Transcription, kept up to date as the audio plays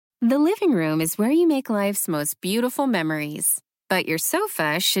The living room is where you make life's most beautiful memories. But your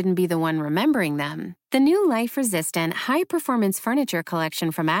sofa shouldn't be the one remembering them. The new life-resistant, high-performance furniture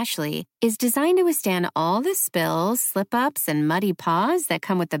collection from Ashley is designed to withstand all the spills, slip-ups, and muddy paws that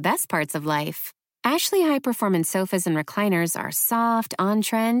come with the best parts of life. Ashley high-performance sofas and recliners are soft,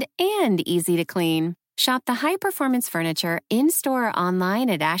 on-trend, and easy to clean. Shop the high-performance furniture in-store or online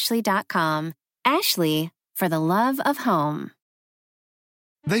at ashley.com. Ashley, for the love of home.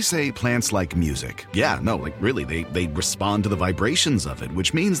 They say plants like music. Yeah, no, like really, they respond to the vibrations of it,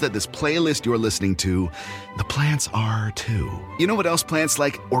 which means that this playlist you're listening to, the plants are too. You know what else plants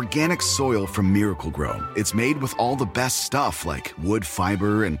like? Organic soil from Miracle-Gro. It's made with all the best stuff like wood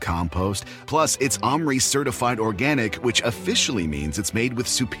fiber and compost. Plus, it's OMRI certified organic, which officially means it's made with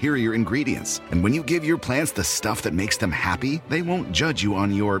superior ingredients. And when you give your plants the stuff that makes them happy, they won't judge you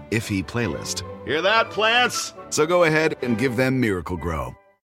on your iffy playlist. Hear that, plants? So go ahead and give them Miracle-Gro.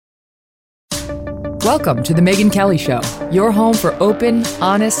 Welcome to The Megyn Kelly Show, your home for open,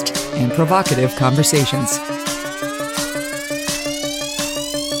 honest, and provocative conversations.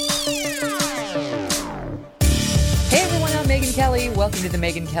 Hey everyone, I'm Megyn Kelly. Welcome to The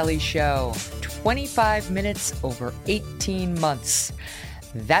Megyn Kelly Show. 25 minutes over 18 months.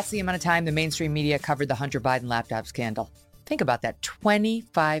 That's the amount of time the mainstream media covered the Hunter Biden laptop scandal. Think about that,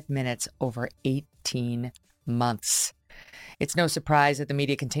 25 minutes over 18 months. It's no surprise that the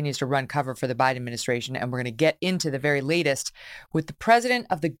media continues to run cover for the Biden administration, and we're going to get into the very latest with the president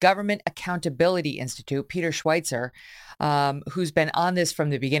of the Government Accountability Institute, Peter Schweizer, who's been on this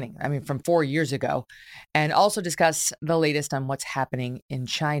from the beginning, from 4 years ago, and also discuss the latest on what's happening in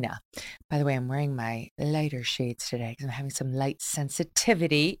China. By the way, I'm wearing my lighter shades today because I'm having some light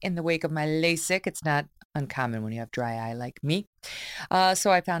sensitivity in the wake of my LASIK. It's not uncommon when you have dry eye like me. So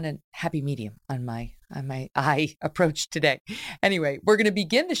I found a happy medium on my eye approach today. Anyway, we're going to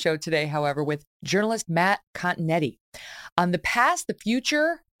begin the show today, however, with journalist Matt Continetti on the past, the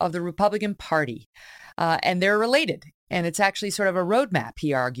future of the Republican Party. And they're related. And it's actually sort of a roadmap,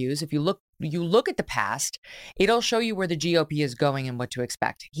 he argues. If you look at the past, it'll show you where the GOP is going and what to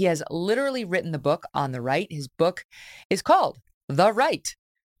expect. He has literally written the book on the right. His book is called The Right,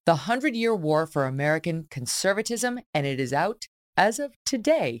 The 100-Year War for American Conservatism, and it is out as of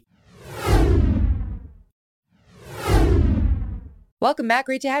today. Welcome, Matt.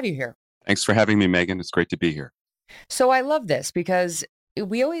 Great to have you here. Thanks for having me, Megyn. It's great to be here. So I love this because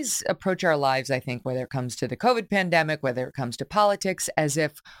we always approach our lives, I think, whether it comes to the COVID pandemic, whether it comes to politics, as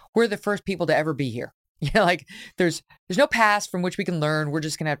if we're the first people to ever be here. Like there's no past from which we can learn. We're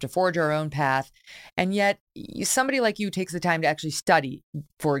just going to have to forge our own path. And yet somebody like you takes the time to actually study,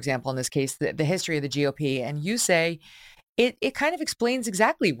 for example, in this case, the history of the GOP. And you say it kind of explains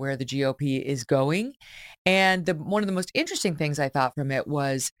exactly where the GOP is going. And one of the most interesting things I thought from it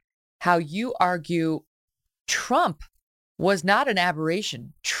was how you argue Trump was not an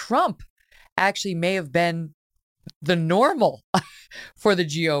aberration. Trump actually may have been the normal for the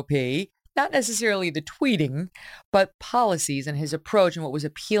GOP. Not necessarily the tweeting, but policies and his approach and what was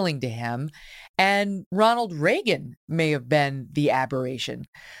appealing to him. And Ronald Reagan may have been the aberration.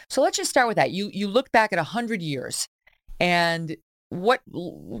 So let's just start with that. You look back at 100 years and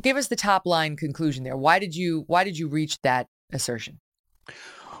give us the top line conclusion there. Why did you reach that assertion?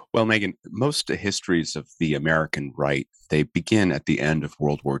 Well, Megyn, most histories of the American right, they begin at the end of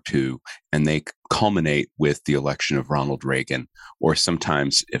World War II, and they culminate with the election of Ronald Reagan. Or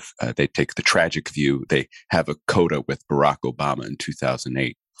sometimes, if they take the tragic view, they have a coda with Barack Obama in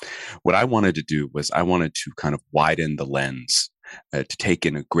 2008. What I wanted to do was I wanted to kind of widen the lens to take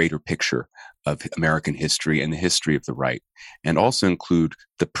in a greater picture of American history and the history of the right, and also include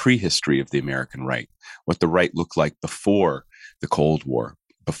the prehistory of the American right, what the right looked like before the Cold War,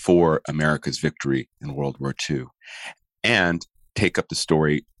 before America's victory in World War II, and take up the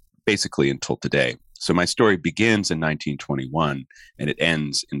story basically until today. So my story begins in 1921 and it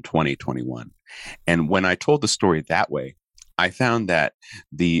ends in 2021. And when I told the story that way, I found that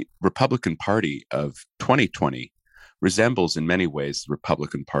the Republican Party of 2020 resembles in many ways the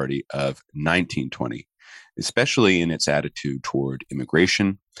Republican Party of 1920, especially in its attitude toward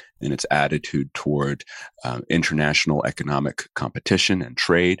immigration, in its attitude toward international economic competition and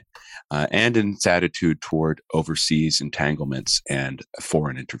trade, and in its attitude toward overseas entanglements and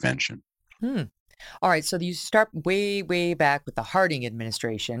foreign intervention. All right. So you start way, way back with the Harding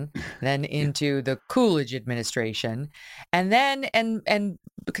administration, then into the Coolidge administration, and then and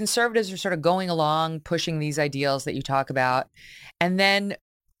conservatives are sort of going along, pushing these ideals that you talk about. And then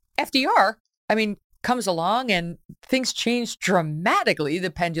FDR, comes along and things change dramatically.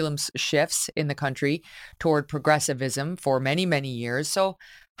 The pendulum shifts in the country toward progressivism for many, many years. So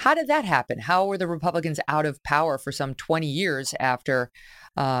How did that happen? How were the Republicans out of power for some 20 years after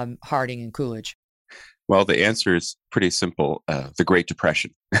Harding and Coolidge? Well, the answer is pretty simple: the Great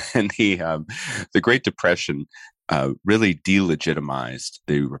Depression, and the Great Depression really delegitimized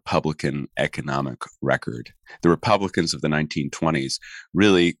the Republican economic record. The Republicans of the 1920s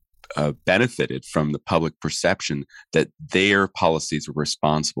really benefited from the public perception that their policies were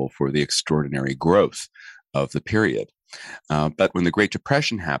responsible for the extraordinary growth of the period. But when the Great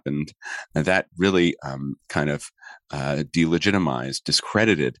Depression happened, that really kind of delegitimized,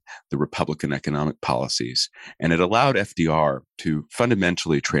 discredited the Republican economic policies. And it allowed FDR to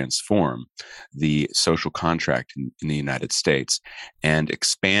fundamentally transform the social contract in the United States and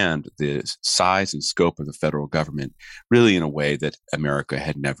expand the size and scope of the federal government really in a way that America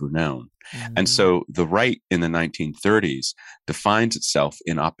had never known. Mm-hmm. And so the right in the 1930s defines itself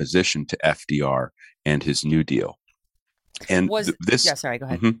in opposition to FDR and his New Deal. And go ahead.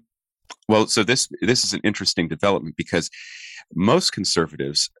 Mm-hmm. Well, so this is an interesting development because most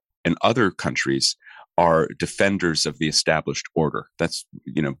conservatives in other countries are defenders of the established order. That's,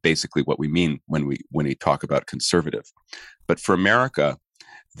 basically what we mean when we talk about conservative. But for America,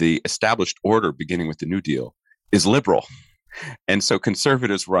 the established order, beginning with the New Deal, is liberal. And so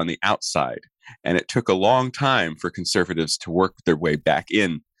conservatives were on the outside. And it took a long time for conservatives to work their way back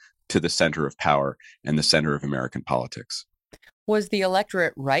in to the center of power and the center of American politics. Was the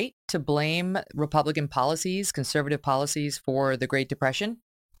electorate right to blame Republican policies, conservative policies, for the Great Depression?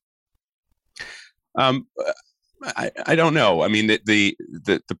 I don't know. I mean, the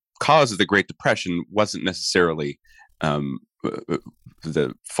cause of the Great Depression wasn't necessarily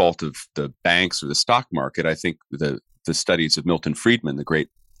the fault of the banks or the stock market. I think the studies of Milton Friedman, the great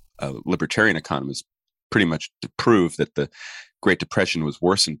libertarian economist, pretty much prove that the Great Depression was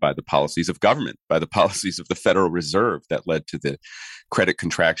worsened by the policies of government, by the policies of the Federal Reserve that led to the credit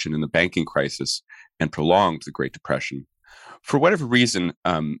contraction and the banking crisis and prolonged the Great Depression. For whatever reason,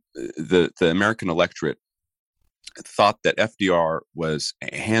 the American electorate thought that FDR was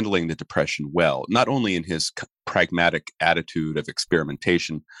handling the Depression well, not only in his pragmatic attitude of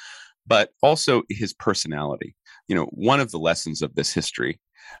experimentation, but also his personality. One of the lessons of this history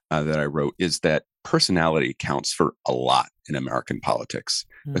that I wrote is that personality counts for a lot in American politics.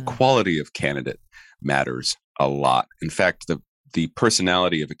 The quality of candidate matters a lot. In fact, the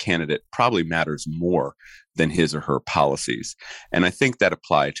personality of a candidate probably matters more than his or her policies. And I think that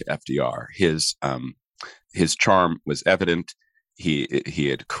applied to FDR. His charm was evident. He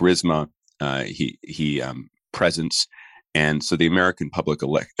had charisma. He presence. And so the American public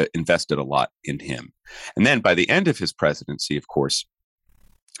invested a lot in him. And then by the end of his presidency, of course,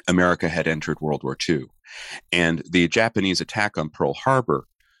 America had entered World War II. And the Japanese attack on Pearl Harbor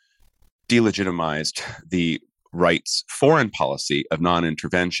delegitimized the right's foreign policy of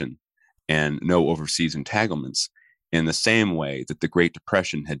non-intervention and no overseas entanglements in the same way that the Great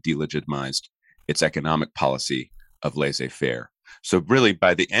Depression had delegitimized its economic policy of laissez-faire. So really,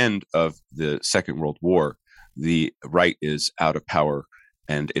 by the end of the Second World War, the right is out of power,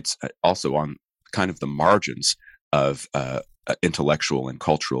 and it's also on kind of the margins of intellectual and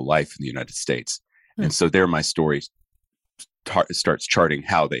cultural life in the United States. And so there my story starts charting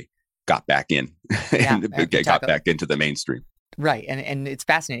how they got back in and got back into the mainstream. Right. And it's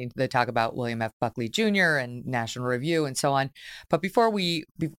fascinating to talk about William F. Buckley Jr. and National Review and so on. But before we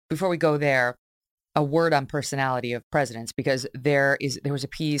go there, a word on personality of presidents, because there was a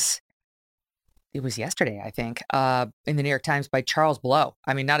piece, it was yesterday, I think, in the New York Times by Charles Blow.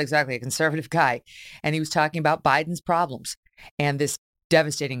 I mean, not exactly a conservative guy. And he was talking about Biden's problems and this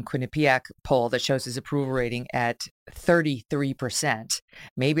devastating Quinnipiac poll that shows his approval rating at 33%.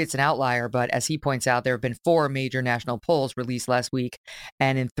 Maybe it's an outlier, but as he points out, there have been 4 major national polls released last week,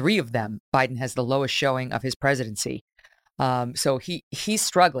 and in 3 of them, Biden has the lowest showing of his presidency. So he's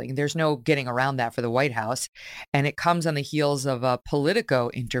struggling. There's no getting around that for the White House. And it comes on the heels of a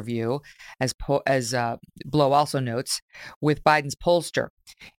Politico interview, as Blow also notes, with Biden's pollster,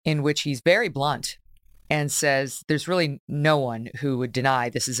 in which he's very blunt and says there's really no one who would deny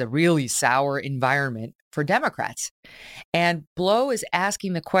this is a really sour environment for Democrats. And Blow is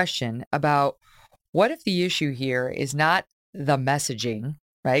asking the question about what if the issue here is not the messaging,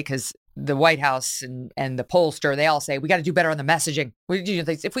 right? Because the White House and the pollster, they all say, we got to do better on the messaging.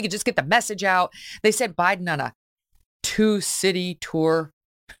 If we could just get the message out. They said Biden on a 2-city tour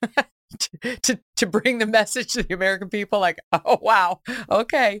to bring the message to the American people. Like, oh, wow.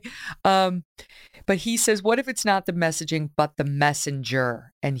 Okay. But he says, what if it's not the messaging, but the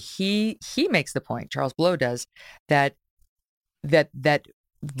messenger? And he makes the point, Charles Blow does, that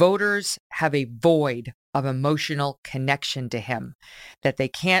voters have a void of emotional connection to him, that they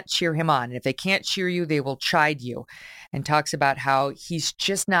can't cheer him on. And if they can't cheer you, they will chide you, and talks about how he's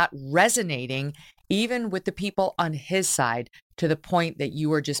just not resonating even with the people on his side to the point that you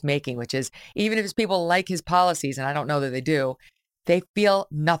were just making, which is even if his people like his policies, and I don't know that they do, they feel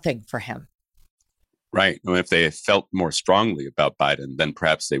nothing for him. Right. And if they felt more strongly about Biden, then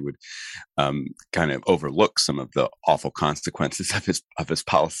perhaps they would kind of overlook some of the awful consequences of his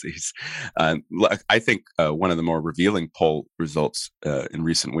policies. I think one of the more revealing poll results in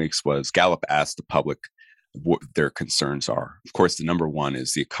recent weeks was Gallup asked the public what their concerns are. Of course, the number one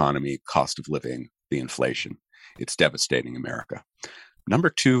is the economy, cost of living, the inflation. It's devastating America. Number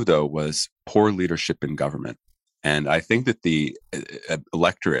two, though, was poor leadership in government. And I think that the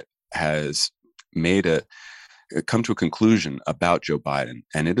electorate has come to a conclusion about Joe Biden,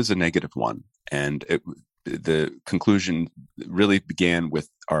 and it is a negative one. And the conclusion really began with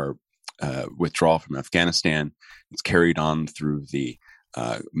our withdrawal from Afghanistan. It's carried on through the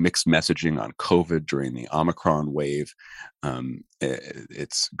mixed messaging on COVID during the Omicron wave.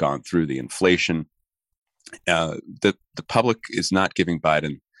 It's gone through the inflation. The public is not giving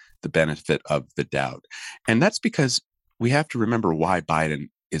Biden the benefit of the doubt. And that's because we have to remember why Biden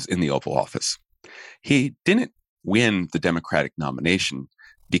is in the Oval Office. He didn't win the Democratic nomination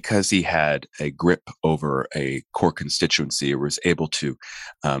because he had a grip over a core constituency or was able to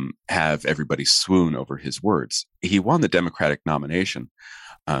have everybody swoon over his words. He won the Democratic nomination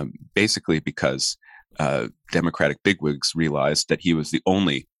basically because Democratic bigwigs realized that he was the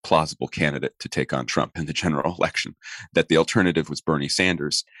only plausible candidate to take on Trump in the general election, that the alternative was Bernie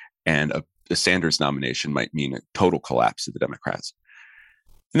Sanders, and a Sanders nomination might mean a total collapse of the Democrats.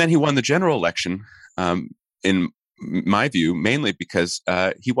 And then he won the general election, in my view, mainly because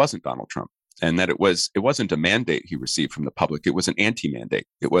he wasn't Donald Trump, and that it wasn't a mandate he received from the public. It was an anti-mandate.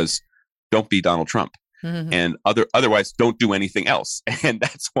 It was, don't be Donald Trump. Mm-hmm. And otherwise, don't do anything else. And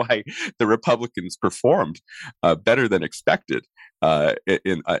that's why the Republicans performed better than expected at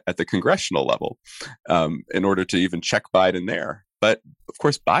the congressional level in order to even check Biden there. But of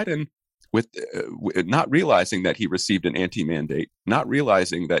course, Biden, with not realizing that he received an anti-mandate, not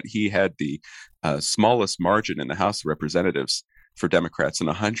realizing that he had the smallest margin in the House of Representatives for Democrats in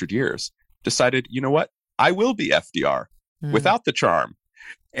 100 years, decided, you know what, I will be FDR without the charm.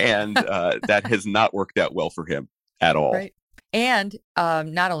 And that has not worked out well for him at all. Right. And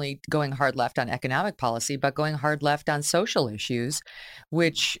not only going hard left on economic policy, but going hard left on social issues,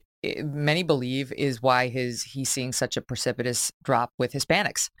 which many believe is why he's seeing such a precipitous drop with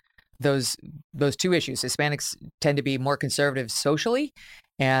Hispanics. Those two issues. Hispanics tend to be more conservative socially,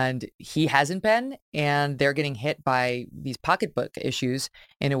 and he hasn't been, and they're getting hit by these pocketbook issues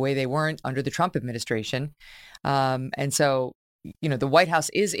in a way they weren't under the Trump administration. And so, you know, the White House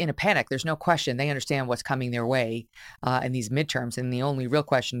is in a panic. There's no question. They understand what's coming their way in these midterms. And the only real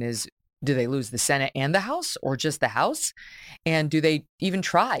question is, do they lose the Senate and the House, or just the House? And do they even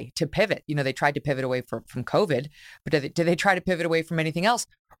try to pivot? You know, they tried to pivot away from COVID, but do they try to pivot away from anything else?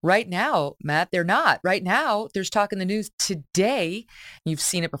 Right now, Matt, they're not. Right now, there's talk in the news today, you've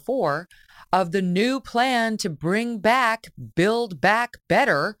seen it before, of the new plan to bring back, Build Back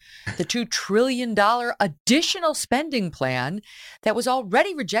Better, the $2 trillion additional spending plan that was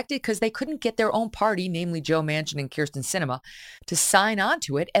already rejected because they couldn't get their own party, namely Joe Manchin and Kyrsten Sinema, to sign on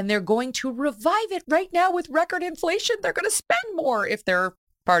to it. And they're going to revive it right now with record inflation. They're going to spend more if their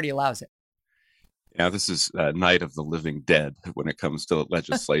party allows it. Yeah, this is Night of the Living Dead when it comes to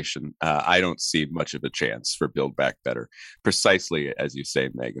legislation. I don't see much of a chance for Build Back Better, precisely as you say,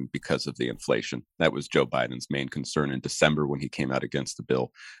 Megan, because of the inflation. That was Joe Biden's main concern in December when he came out against the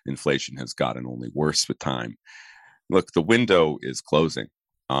bill. Inflation has gotten only worse with time. Look, the window is closing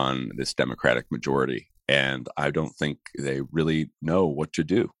on this Democratic majority, and I don't think they really know what to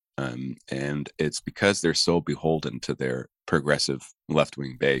do. And it's because they're so beholden to their progressive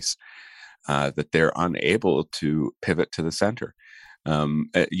left-wing base that they're unable to pivot to the center.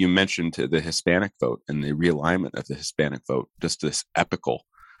 You mentioned the Hispanic vote and the realignment of the Hispanic vote, just this epical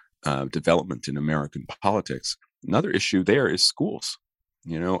development in American politics. Another issue there is schools.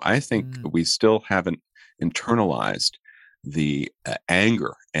 You know, I think we still haven't internalized the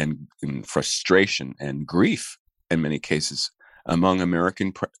anger and frustration and grief in many cases among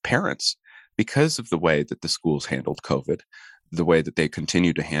American parents because of the way that the schools handled COVID, the way that they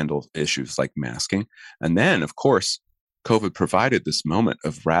continue to handle issues like masking. And then, of course, COVID provided this moment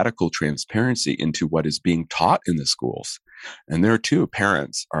of radical transparency into what is being taught in the schools. And there too,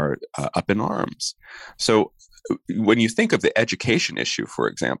 parents are up in arms. So when you think of the education issue, for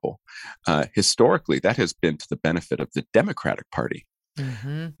example, historically, that has been to the benefit of the Democratic Party.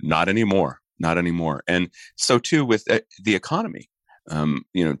 Mm-hmm. Not anymore. not anymore. And so too with the economy.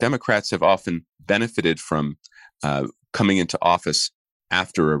 Democrats have often benefited from coming into office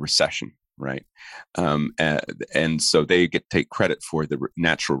after a recession, right? And so they take credit for the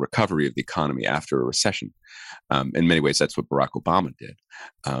natural recovery of the economy after a recession. In many ways, that's what Barack Obama did.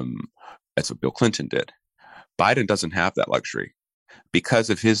 That's what Bill Clinton did. Biden doesn't have that luxury because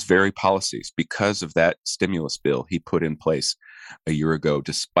of his very policies, because of that stimulus bill he put in place a year ago,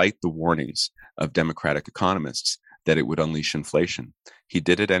 despite the warnings of Democratic economists that it would unleash inflation. He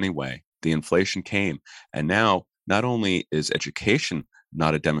did it anyway. The inflation came. And now, not only is education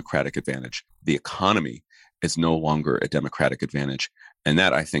not a Democratic advantage, the economy is no longer a Democratic advantage. And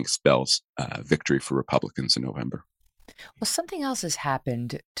that, I think, spells victory for Republicans in November. Well, something else has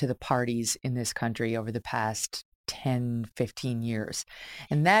happened to the parties in this country over the past 10, 15 years.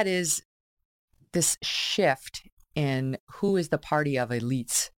 And that is this shift in who is the party of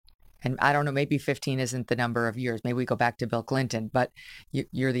elites. And I don't know, maybe 15 isn't the number of years. Maybe we go back to Bill Clinton, but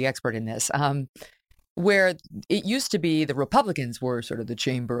you're the expert in this. Where it used to be the Republicans were sort of the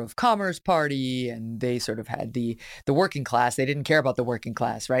Chamber of Commerce party, and they sort of had the working class. They didn't care about the working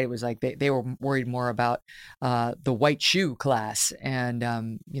class, right? It was like they were worried more about the white shoe class and,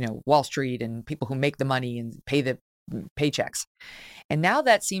 Wall Street and people who make the money and pay the paychecks. And now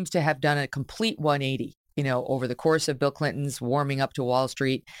that seems to have done a complete 180. Over the course of Bill Clinton's warming up to Wall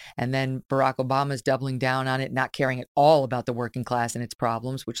Street, and then Barack Obama's doubling down on it, not caring at all about the working class and its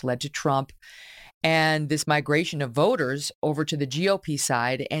problems, which led to Trump, and this migration of voters over to the GOP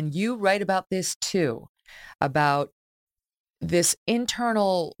side. And you write about this too, about this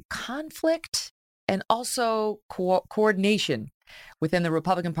internal conflict and also coordination within the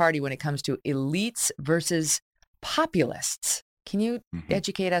Republican Party when it comes to elites versus populists. Can you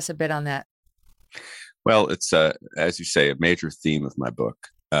educate us a bit on that? Well, it's, as you say, a major theme of my book,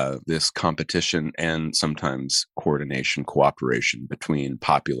 this competition and sometimes coordination, cooperation between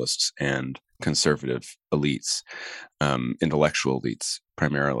populists and conservative elites, intellectual elites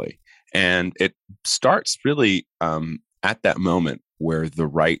primarily. And it starts really at that moment where the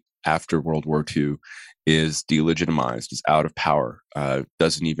right after World War II is delegitimized, is out of power,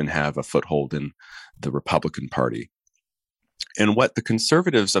 doesn't even have a foothold in the Republican Party. And what the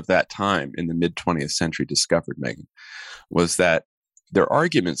conservatives of that time in the mid-20th century discovered, Megan, was that their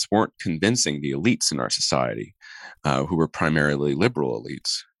arguments weren't convincing the elites in our society, who were primarily liberal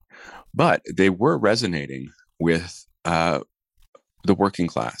elites, but they were resonating with the working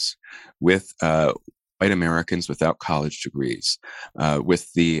class, with white Americans without college degrees,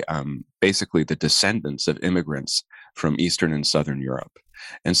 with the basically the descendants of immigrants from Eastern and Southern Europe.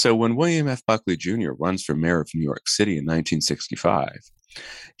 And so when William F. Buckley Jr. runs for mayor of New York City in 1965,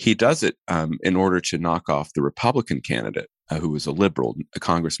 he does it in order to knock off the Republican candidate, who was a liberal, a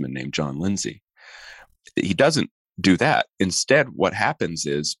congressman named John Lindsay. He doesn't do that. Instead, what happens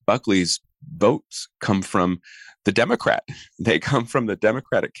is Buckley's votes come from the Democrat. They come from the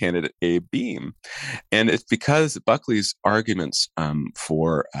Democratic candidate, Abe Beame. And it's because Buckley's arguments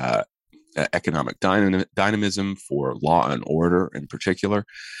for economic dynamism, for law and order in particular,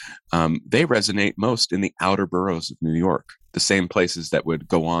 they resonate most in the outer boroughs of New York, the same places that would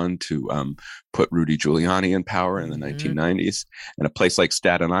go on to put Rudy Giuliani in power in the 1990s. And a place like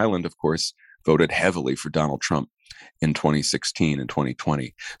Staten Island, of course, voted heavily for Donald Trump in 2016 and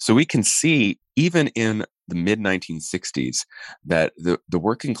 2020. So we can see, even in the mid-1960s, that the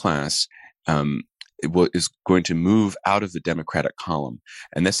working class is going to move out of the Democratic column.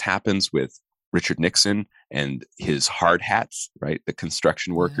 And this happens with Richard Nixon and his hard hats, right? The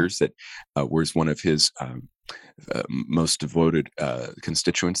construction workers that was one of his most devoted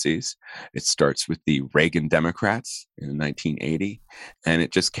constituencies. It starts with the Reagan Democrats in 1980, and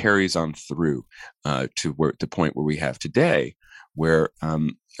it just carries on through to the point where we have today, where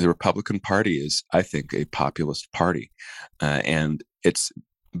the Republican Party is, I think, a populist party. And it's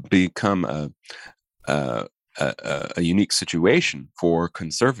become a unique situation for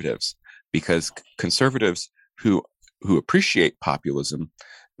conservatives, because conservatives who appreciate populism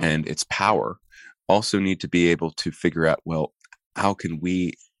and its power also need to be able to figure out, well, how can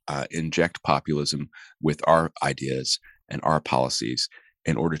we inject populism with our ideas and our policies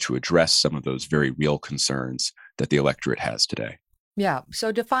in order to address some of those very real concerns that the electorate has today? Yeah.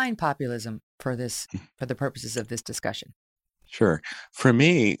 So define populism for the purposes of this discussion. Sure. For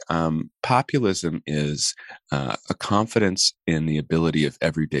me, populism is a confidence in the ability of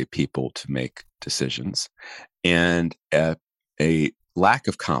everyday people to make decisions, and a lack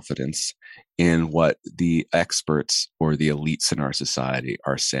of confidence in what the experts or the elites in our society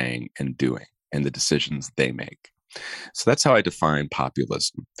are saying and doing, and the decisions they make. So that's how I define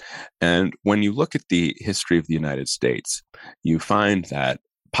populism. And when you look at the history of the United States, you find that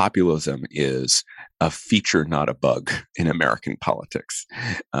populism is a feature, not a bug, in American politics.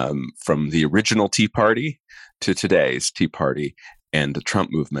 From the original Tea Party to today's Tea Party and the Trump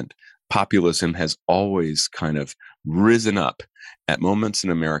movement, populism has always kind of risen up at moments in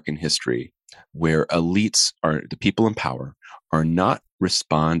American history where elites, are the people in power, are not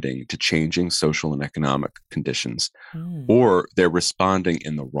responding to changing social and economic conditions, or they're responding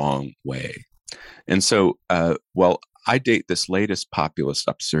in the wrong way. And so, I date this latest populist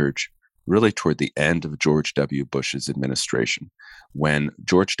upsurge really toward the end of George W. Bush's administration, when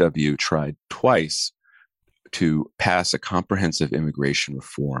George W. tried twice to pass a comprehensive immigration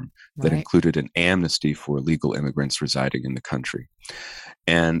reform that included an amnesty for illegal immigrants residing in the country.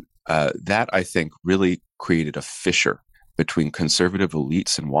 And that, I think, really created a fissure between conservative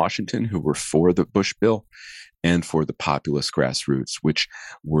elites in Washington who were for the Bush bill and for the populist grassroots, which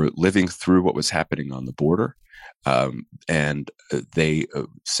were living through what was happening on the border. And they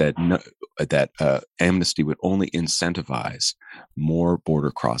said that amnesty would only incentivize more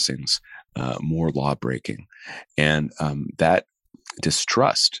border crossings, more law breaking. And that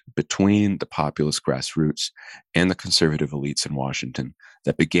distrust between the populist grassroots and the conservative elites in Washington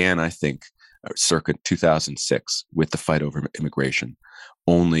that began, I think, circa 2006 with the fight over immigration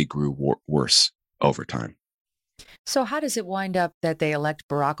only grew worse over time. So how does it wind up that they elect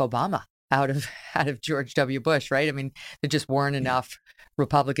Barack Obama out of George W. Bush, right? I mean, there just weren't enough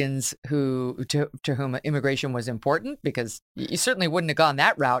Republicans to whom immigration was important, because you certainly wouldn't have gone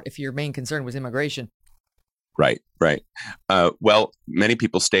that route if your main concern was immigration. Right. Well, many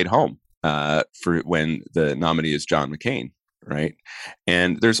people stayed home for when the nominee is John McCain, right?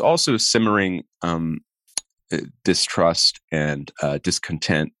 And there's also simmering distrust and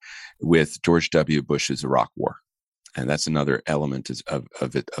discontent with George W. Bush's Iraq War. And that's another element of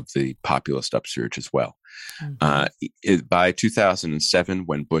the populist upsurge as well. By 2007,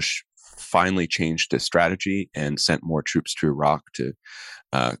 when Bush finally changed his strategy and sent more troops to Iraq to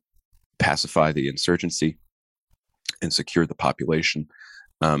pacify the insurgency and secure the population,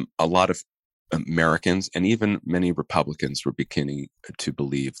 a lot of Americans and even many Republicans were beginning to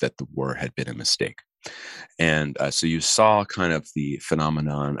believe that the war had been a mistake. And so you saw kind of the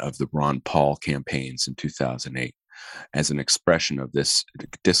phenomenon of the Ron Paul campaigns in 2008 as an expression of this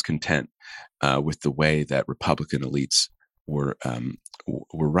discontent with the way that Republican elites were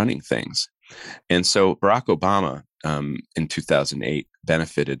running things. And so Barack Obama in 2008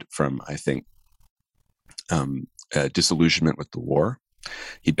 benefited from, I think, disillusionment with the war.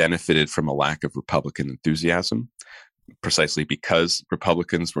 He benefited from a lack of Republican enthusiasm, precisely because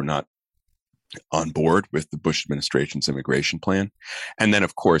Republicans were not on board with the Bush administration's immigration plan. And then,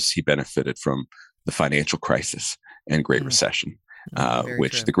 of course, he benefited from the financial crisis and Great Recession,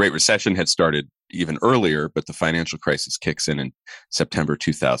 which true. The Great Recession had started even earlier, but the financial crisis kicks in September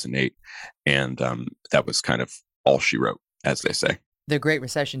 2008. And that was kind of all she wrote, as they say. The Great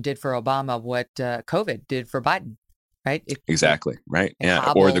Recession did for Obama what COVID did for Biden, right? Exactly, right. Yeah.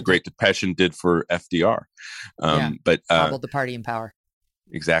 Hobbled. Or the Great Depression did for FDR. But hobbled the party in power.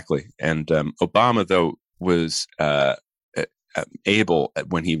 Exactly. And Obama, though, was able,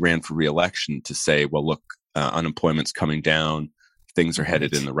 when he ran for re-election, to say, well, look, unemployment's coming down, things are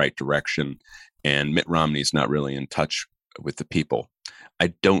headed in the right direction, and Mitt Romney's not really in touch with the people.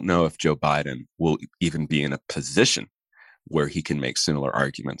 I don't know if Joe Biden will even be in a position where he can make similar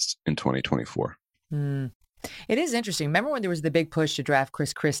arguments in 2024. It is interesting. Remember when there was the big push to draft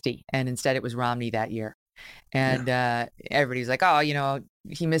Chris Christie, and instead it was Romney that year? And everybody's like, oh,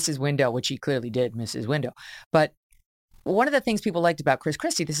 he missed his window, which he clearly did miss his window. But one of the things people liked about Chris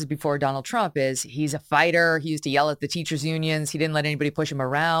Christie, this is before Donald Trump, is he's a fighter. He used to yell at the teachers' unions. He didn't let anybody push him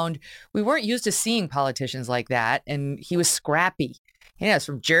around. We weren't used to seeing politicians like that. And he was scrappy. It's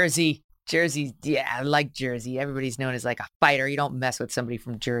from Jersey. Jersey, yeah, I like Jersey. Everybody's known as like a fighter. You don't mess with somebody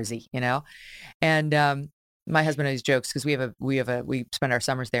from Jersey, And my husband always jokes because we spend our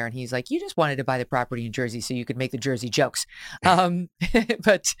summers there, and he's like, you just wanted to buy the property in Jersey so you could make the Jersey jokes.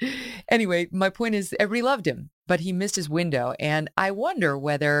 But anyway, my point is everybody loved him, but he missed his window. And I wonder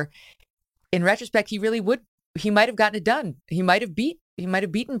whether in retrospect, he might have gotten it done. He might have beaten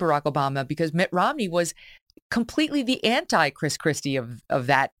Barack Obama, because Mitt Romney was completely the anti-Chris Christie of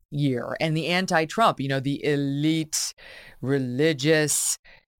that year, and the anti-Trump, the elite, religious,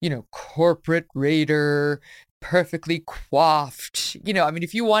 corporate raider, perfectly coiffed.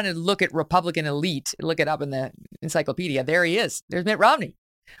 If you want to look at Republican elite, look it up in the encyclopedia. There he is. There's Mitt Romney.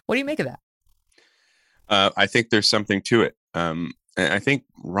 What do you make of that? I think there's something to it. And I think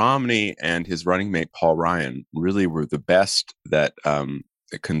Romney and his running mate, Paul Ryan, really were the best that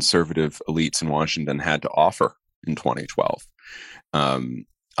the conservative elites in Washington had to offer in 2012.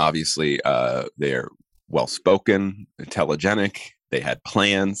 Obviously, they're well-spoken, intelligent, they had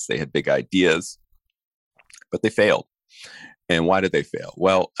plans, they had big ideas, but they failed. And why did they fail?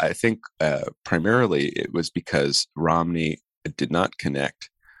 Well, I think primarily it was because Romney did not connect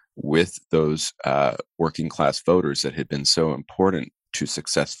with those working class voters that had been so important to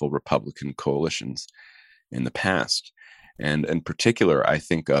successful Republican coalitions in the past. And in particular, I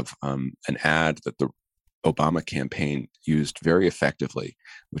think of an ad that the Obama campaign used very effectively,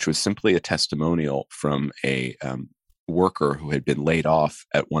 which was simply a testimonial from a worker who had been laid off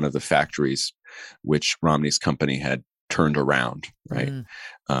at one of the factories which Romney's company had turned around, right?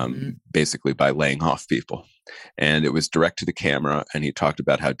 Basically by laying off people. And it was direct to the camera, and he talked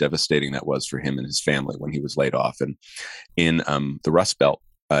about how devastating that was for him and his family when he was laid off. And in the Rust Belt,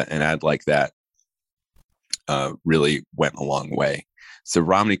 an ad like that really went a long way. So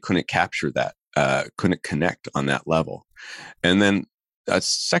Romney couldn't capture that, couldn't connect on that level. And then a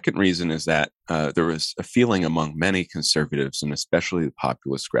second reason is that there was a feeling among many conservatives, and especially the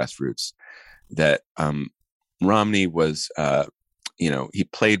populist grassroots, that Romney was, he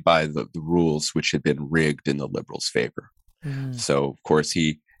played by the rules which had been rigged in the liberals' favor. So, of course,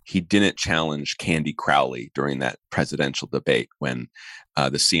 he didn't challenge Candy Crowley during that presidential debate when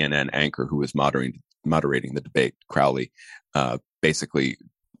the CNN anchor who was moderating the debate, Crowley, basically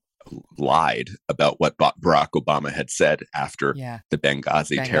lied about what Barack Obama had said after the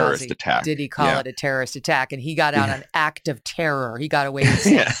Benghazi terrorist attack. Did he call it a terrorist attack? And he got out an act of terror. He got away with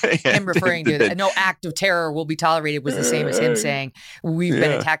saying, him referring to no act of terror will be tolerated was the same as him saying, we've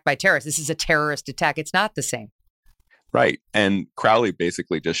been attacked by terrorists. This is a terrorist attack. It's not the same. Right. And Crowley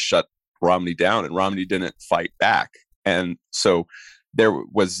basically just shut Romney down, and Romney didn't fight back. And so there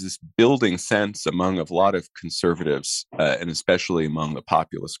was this building sense among a lot of conservatives, and especially among the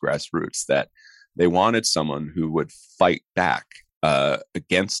populist grassroots, that they wanted someone who would fight back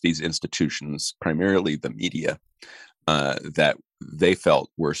against these institutions, primarily the media, that they felt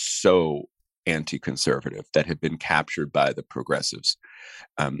were so anti-conservative, that had been captured by the progressives.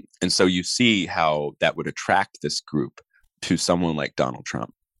 And so you see how that would attract this group to someone like Donald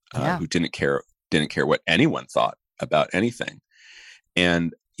Trump, who didn't care what anyone thought about anything.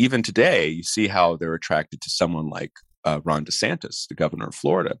 And even today, you see how they're attracted to someone like Ron DeSantis, the governor of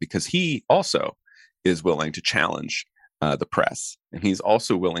Florida, because he also is willing to challenge the press, and he's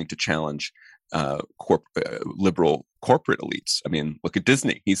also willing to challenge liberal corporate elites. I mean, look at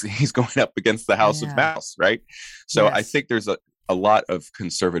Disney; he's going up against the House of Mouse, right? So I think there's a lot of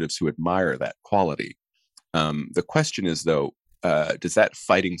conservatives who admire that quality. The question is, though, does that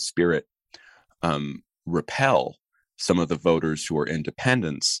fighting spirit repel some of the voters who are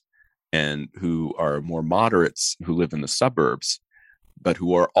independents and who are more moderates who live in the suburbs, but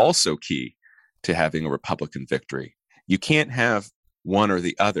who are also key to having a Republican victory? You can't have one or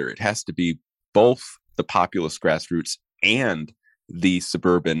the other. It has to be both the populist grassroots and the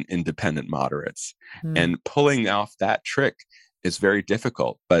suburban independent moderates. And pulling off that trick is very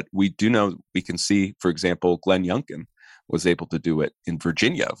difficult. But we do know, we can see, for example, Glenn Youngkin was able to do it in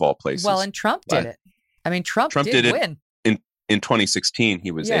Virginia, of all places. Well, and Trump did it. I mean, Trump did win. In 2016, he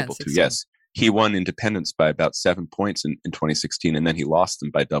was able to, yes. He won independents by about 7 points in 2016, and then he lost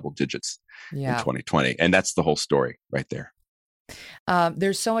them by double digits in 2020. And that's the whole story right there.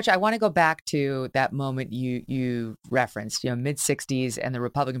 There's so much. I want to go back to that moment you referenced, mid-60s, and the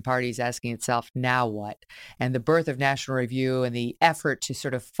Republican Party is asking itself, now what? And the birth of National Review and the effort to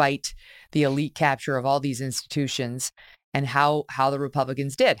sort of fight the elite capture of all these institutions, and how the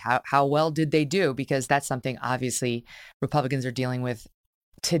Republicans did. How well did they do? Because that's something obviously Republicans are dealing with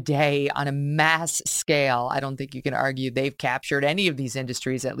today on a mass scale. I don't think you can argue they've captured any of these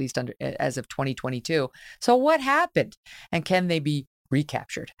industries, at least as of 2022. So what happened? And can they be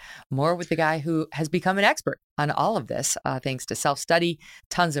recaptured? More with the guy who has become an expert on all of this, thanks to self-study,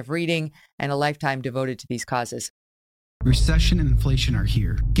 tons of reading, and a lifetime devoted to these causes. Recession and inflation are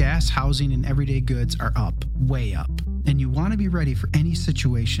here. Gas, housing, and everyday goods are up, way up. And you want to be ready for any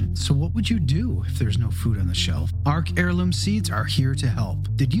situation. So what would you do if there's no food on the shelf? ARC Heirloom Seeds are here to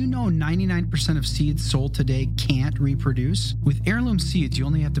help. Did you know 99% of seeds sold today can't reproduce? With Heirloom Seeds, you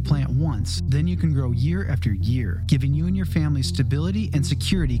only have to plant once. Then you can grow year after year, giving you and your family stability and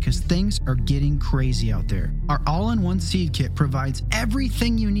security because things are getting crazy out there. Our all-in-one seed kit provides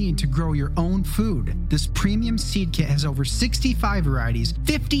everything you need to grow your own food. This premium seed kit has over 65 varieties,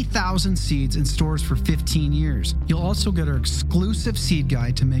 50,000 seeds in stores for 15 years. You'll also get our exclusive seed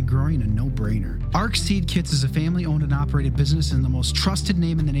guide to make growing a no-brainer. ARC Seed Kits is a family family-owned and operated business and the most trusted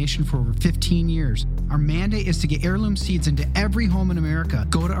name in the nation for over 15 years. Our mandate is to get heirloom seeds into every home in America.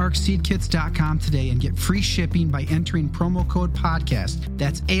 Go to ARKSeedKits.com today and get free shipping by entering promo code podcast.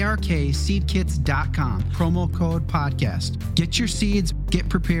 That's ARKSeedKits.com, promo code podcast. Get your seeds, get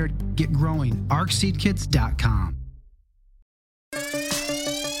prepared, get growing. ARKSeedKits.com.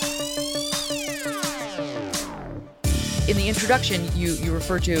 In the introduction, you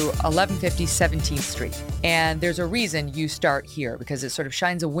refer to 1150 17th Street. And there's a reason you start here, because it sort of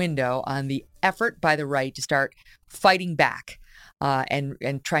shines a window on the effort by the right to start fighting back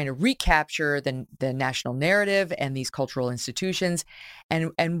and trying to recapture the national narrative and these cultural institutions.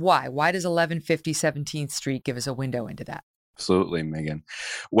 And why? Why does 1150 17th Street give us a window into that? Absolutely, Megan.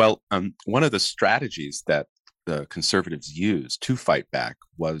 Well, one of the strategies that the conservatives used to fight back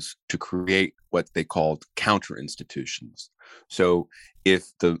was to create what they called counter institutions. So if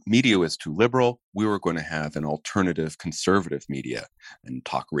the media was too liberal, we were going to have an alternative conservative media, and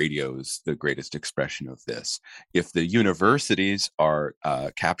talk radio is the greatest expression of this. If the universities are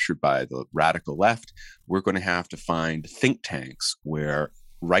captured by the radical left, we're going to have to find think tanks where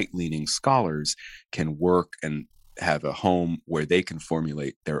right-leaning scholars can work and have a home where they can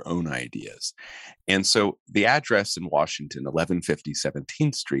formulate their own ideas. And so the address in Washington, 1150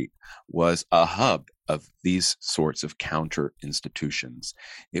 17th Street, was a hub of these sorts of counter institutions.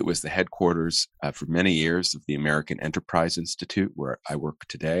 It was the headquarters for many years of the American Enterprise Institute, where I work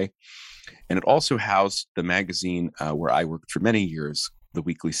today. And it also housed the magazine where I worked for many years, the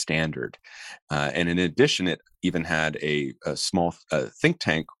Weekly Standard. And in addition, it even had a small think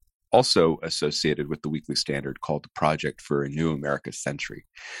tank also associated with the Weekly Standard called the Project for a New America Century.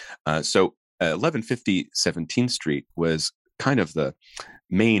 So 1150 17th Street was kind of the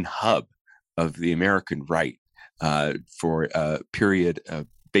main hub of the American right for a period of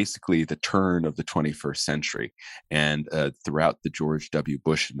basically the turn of the 21st century and throughout the George W.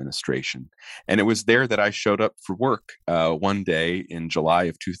 Bush administration. And it was there that I showed up for work one day in July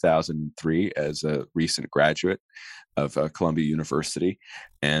of 2003 as a recent graduate of Columbia University,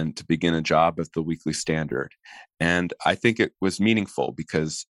 and to begin a job at the Weekly Standard. And I think it was meaningful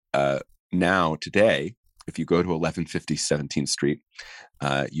because now, today, if you go to 1150 17th Street,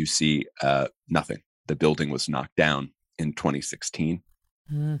 you see nothing. The building was knocked down in 2016.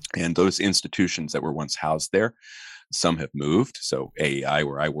 And those institutions that were once housed there, some have moved. So AEI,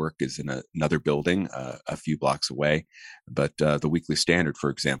 where I work, is in another building a few blocks away. But the Weekly Standard, for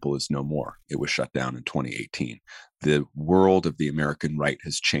example, is no more. It was shut down in 2018. The world of the American right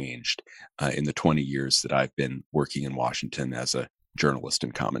has changed in the 20 years that I've been working in Washington as a journalist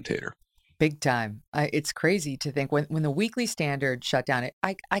and commentator. Big time. It's crazy to think when the Weekly Standard shut down,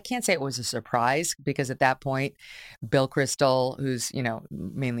 I can't say it was a surprise, because at that point, Bill Kristol, who's,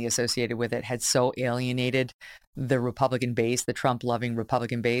 mainly associated with it, had so alienated the Republican base, the Trump-loving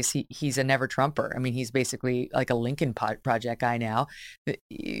Republican base. He's a never-Trumper. I mean, he's basically like a Lincoln Project guy now,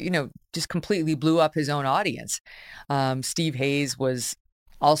 just completely blew up his own audience. Steve Hayes was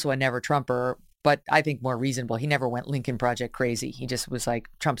also a never-Trumper, but I think more reasonable. He never went Lincoln Project crazy. He just was like,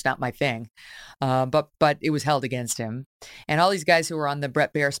 Trump's not my thing. But it was held against him. And all these guys who were on the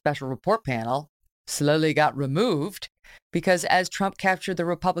Bret Baier special report panel slowly got removed because as Trump captured the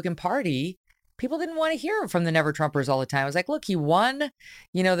Republican Party, people didn't want to hear from the never Trumpers all the time. I was like, look, he won.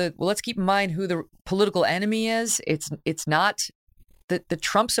 Let's keep in mind who the political enemy is. It's not the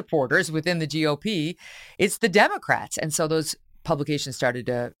Trump supporters within the GOP. It's the Democrats. And so those publications started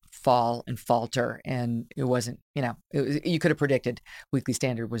to fall and falter, and it wasn't, you could have predicted Weekly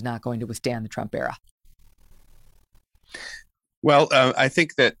Standard was not going to withstand the Trump era. Well, I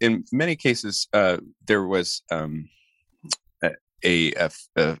think that in many cases there was a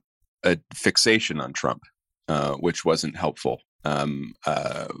fixation on Trump, which wasn't helpful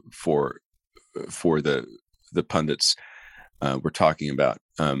for the pundits we're talking about.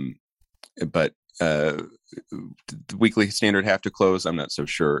 But the Weekly Standard have to close? I'm not so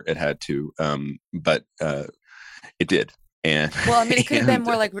sure it had to, but it did. And it could have been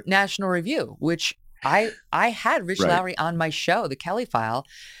more like National Review, which I had Rich Lowry on my show, The Kelly File,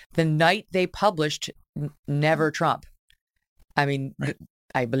 the night they published Never Trump. I mean,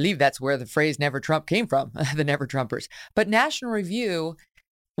 I believe that's where the phrase Never Trump came from, the Never Trumpers. But National Review,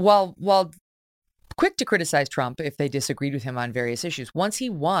 while quick to criticize Trump if they disagreed with him on various issues, once he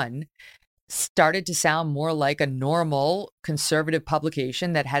won, started to sound more like a normal conservative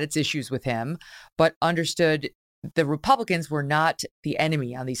publication that had its issues with him, but understood the Republicans were not the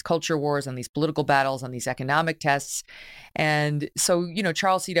enemy on these culture wars, on these political battles, on these economic tests. And so,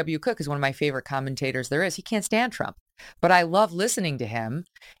 Charles C.W. Cook is one of my favorite commentators there is. He can't stand Trump, but I love listening to him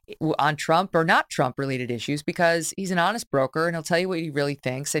on Trump or not Trump related issues because he's an honest broker and he'll tell you what he really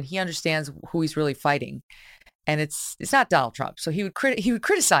thinks and he understands who he's really fighting. And it's not Donald Trump. So he would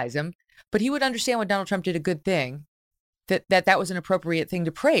criticize him, but he would understand when Donald Trump did a good thing, that was an appropriate thing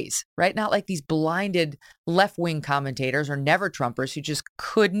to praise, right? Not like these blinded left-wing commentators or never Trumpers who just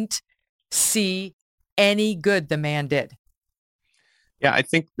couldn't see any good the man did. Yeah, I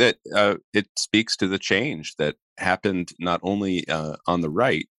think that it speaks to the change that happened not only on the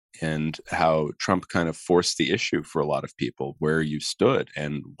right and how Trump kind of forced the issue for a lot of people, where you stood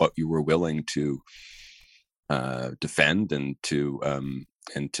and what you were willing to defend and to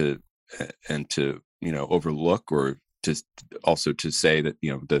overlook, or to also to say that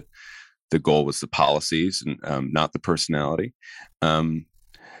the goal was the policies and not the personality, and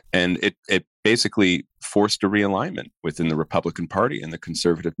it basically forced a realignment within the Republican Party and the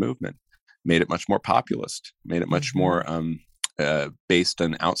conservative movement, made it much more populist, made it much more based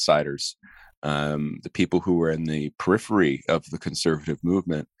on outsiders. The people who were in the periphery of the conservative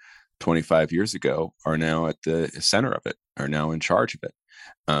movement 25 years ago are now at the center of it, are now in charge of it.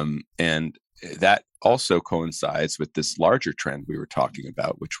 And that also coincides with this larger trend we were talking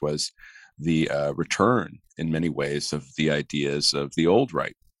about, which was the return in many ways of the ideas of the old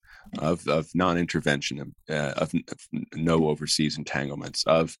right, of non-intervention, of no overseas entanglements,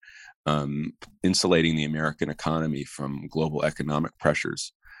 of insulating the American economy from global economic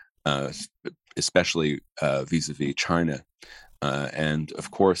pressures, especially vis-a-vis China. And of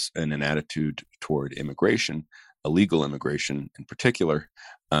course, in an attitude toward immigration, illegal immigration in particular,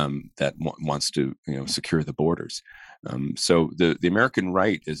 that wants to secure the borders. So the American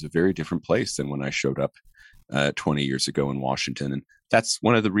right is a very different place than when I showed up 20 years ago in Washington. And that's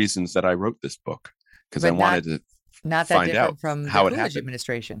one of the reasons that I wrote this book, because I wanted to not that find different out from how the it Coolidge happened.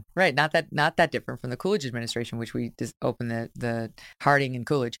 administration, right? Not that different from the Coolidge administration, which we just opened the Harding and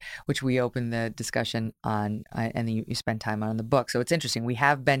Coolidge, which we opened the discussion on, and then you spend time on in the book. So it's interesting. We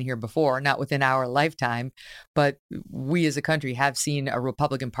have been here before, not within our lifetime, but we as a country have seen a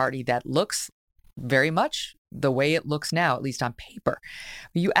Republican Party that looks very much the way it looks now, at least on paper.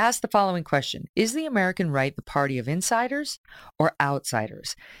 You asked the following question: is the American right the party of insiders or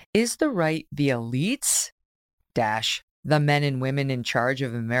outsiders? Is the right the elites - the men and women in charge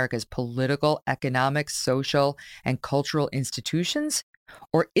of America's political, economic, social, and cultural institutions?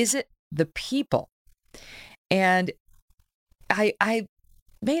 Or is it the people? And I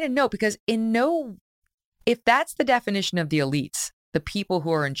made a note because if that's the definition of the elites, the people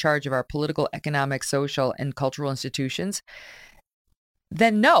who are in charge of our political, economic, social, and cultural institutions,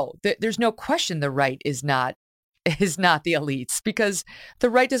 then no, there's no question the right is not the elites, because the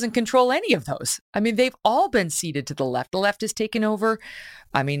right doesn't control any of those. I mean, they've all been ceded to the left. The left has taken over.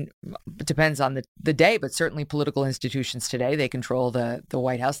 I mean, it depends on the day, but certainly political institutions today, they control the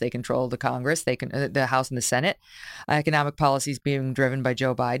White House, they control the Congress, they can the House and the Senate. Economic policies being driven by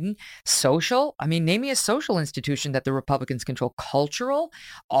Joe Biden. Social, I mean, name me a social institution that the Republicans control. Cultural,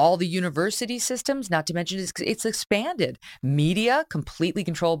 all the university systems, not to mention it's expanded. Media, completely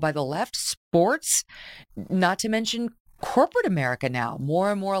controlled by the left. Sports, not to mention corporate America now, more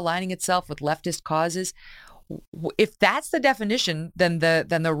and more aligning itself with leftist causes. If that's the definition, then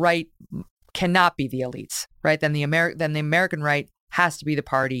the right cannot be the elites, right? Then the American right has to be the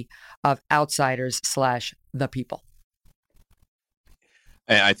party of outsiders / the people.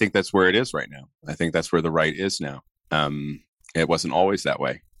 And I think that's where it is right now. I think that's where the right is now. It wasn't always that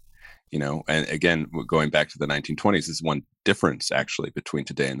way. And again, going back to the 1920s, is one difference actually between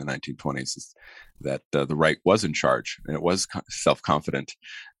today and the 1920s is that the right was in charge, and it was self-confident,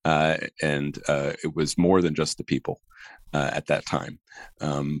 and it was more than just the people at that time.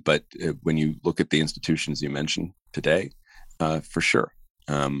 But when you look at the institutions you mentioned today, for sure,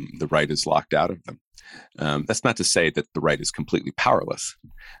 the right is locked out of them. That's not to say that the right is completely powerless.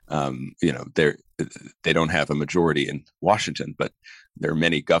 They don't have a majority in Washington, but there are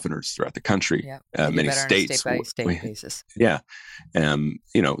many governors throughout the country, many states. On a state-by-state basis. Yeah.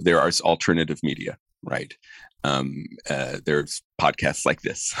 There are alternative media, right? There's podcasts like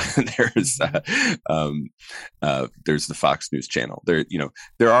this. There's the Fox News channel.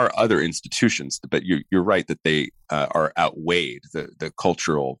 There are other institutions, but you're right that they are outweighed. The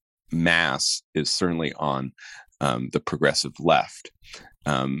cultural mass is certainly on the progressive left.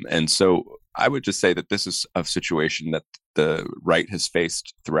 And so I would just say that this is a situation that the right has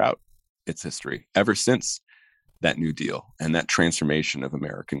faced throughout its history, ever since that New Deal and that transformation of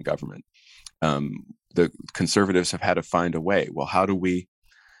American government. the conservatives have had to find a way. Well, how do we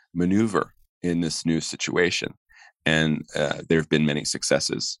maneuver in this new situation? And there have been many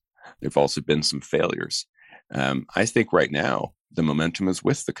successes. There have also been some failures. I think right now the momentum is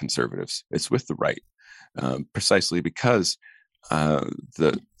with the conservatives. It's with the right, precisely because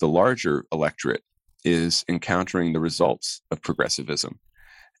the larger electorate is encountering the results of progressivism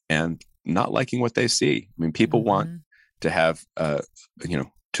and not liking what they see. I mean, people want to have,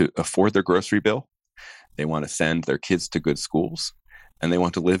 to afford their grocery bill. They want to send their kids to good schools, and they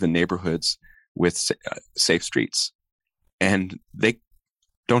want to live in neighborhoods with safe streets. And they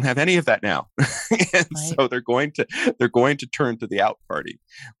don't have any of that now. And so they're going to turn to the out party,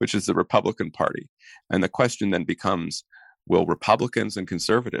 which is the Republican Party. And the question then becomes, will Republicans and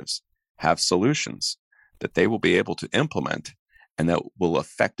conservatives have solutions that they will be able to implement and that will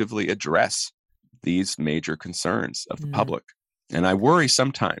effectively address these major concerns of the public? And I worry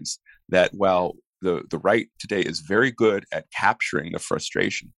sometimes that while the right today is very good at capturing the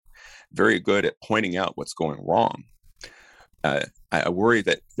frustration, very good at pointing out what's going wrong, I worry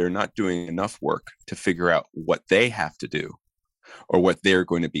that they're not doing enough work to figure out what they have to do or what they're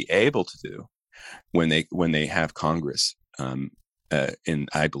going to be able to do when they have Congress in,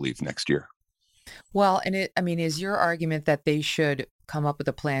 I believe, next year. Well, and is your argument that they should come up with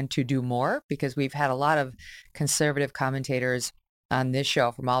a plan to do more? Because we've had a lot of conservative commentators on this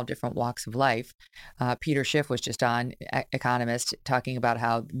show from all different walks of life. Peter Schiff was just on, economist, talking about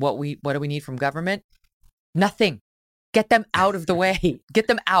how what do we need from government? Nothing. Get them out of the way. Get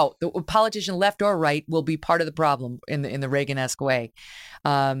them out. The politician, left or right, will be part of the problem in the Reagan-esque way.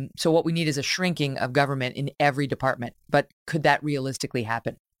 So what we need is a shrinking of government in every department. But could that realistically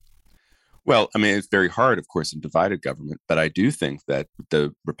happen? Well, I mean, it's very hard, of course, in divided government. But I do think that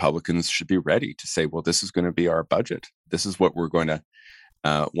the Republicans should be ready to say, well, this is going to be our budget. This is what we're going to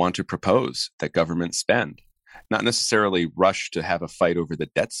want to propose that government spend. Not necessarily rush to have a fight over the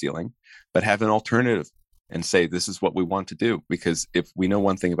debt ceiling, but have an alternative and say, this is what we want to do. Because if we know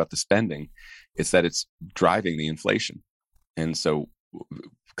one thing about the spending, it's that it's driving the inflation. And so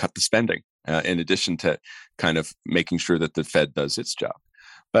cut the spending in addition to kind of making sure that the Fed does its job.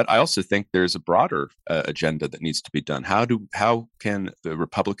 But I also think there's a broader agenda that needs to be done. How can the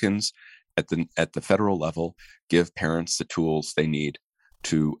Republicans at the federal level give parents the tools they need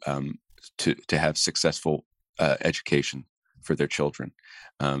to have successful education for their children?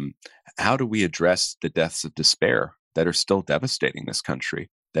 How do we address the deaths of despair that are still devastating this country,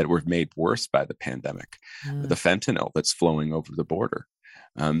 that were made worse by the pandemic, the fentanyl that's flowing over the border?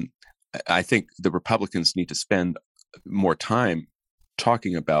 I think the Republicans need to spend more time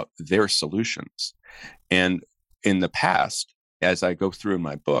talking about their solutions. And in the past, as I go through in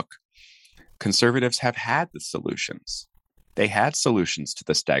my book, conservatives have had the solutions. They had solutions to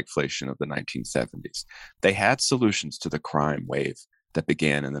the stagflation of the 1970s. They had solutions to the crime wave that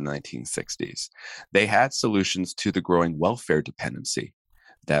began in the 1960s. They had solutions to the growing welfare dependency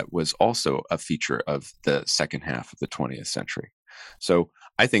that was also a feature of the second half of the 20th century. So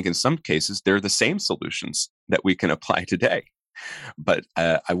I think in some cases, they're the same solutions that we can apply today. But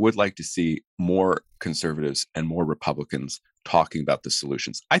I would like to see more conservatives and more Republicans talking about the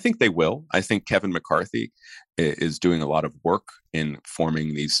solutions. I think they will. I think Kevin McCarthy is doing a lot of work in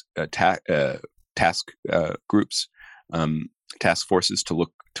forming these task groups, task forces to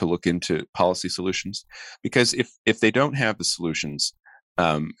look into policy solutions. Because if they don't have the solutions,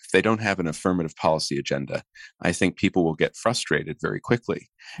 if they don't have an affirmative policy agenda, I think people will get frustrated very quickly,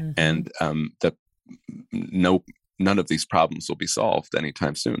 and none of these problems will be solved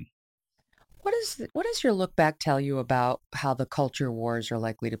anytime soon. What does your look back tell you about how the culture wars are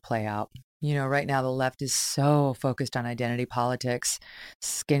likely to play out? You know, right now the left is so focused on identity politics,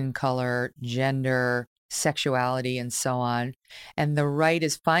 skin color, gender, sexuality, and so on. And the right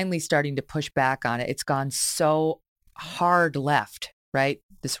is finally starting to push back on it. It's gone so hard left, right?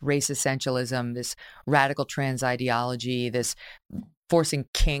 This race essentialism, this radical trans ideology, this forcing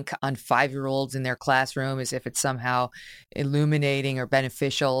kink on 5-year-olds in their classroom as if it's somehow illuminating or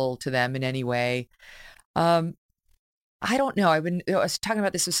beneficial to them in any way. I don't know. I was talking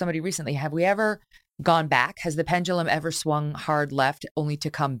about this with somebody recently. Have we ever gone back? Has the pendulum ever swung hard left only to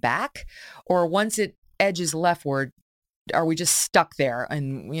come back? Or once it edges leftward, are we just stuck there?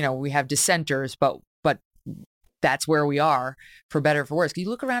 And, you know, we have dissenters, but that's where we are, for better or for worse. You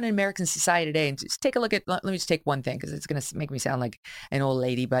look around in American society today and just take a look at, let me just take one thing because it's going to make me sound like an old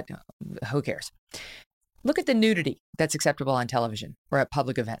lady, but who cares? Look at the nudity that's acceptable on television or at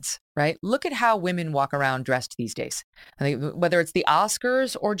public events, right? Look at how women walk around dressed these days. I think whether it's the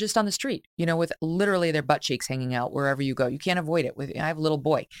Oscars or just on the street, with literally their butt cheeks hanging out wherever you go. You can't avoid it. I have a little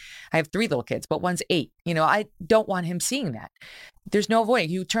boy. I have 3 little kids, but one's 8. I don't want him seeing that. There's no avoiding.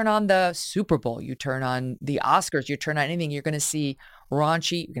 You turn on the Super Bowl, you turn on the Oscars, you turn on anything, you're going to see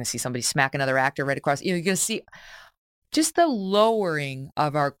raunchy. You're going to see somebody smack another actor right across. You're going to see just the lowering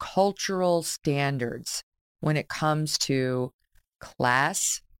of our cultural standards when it comes to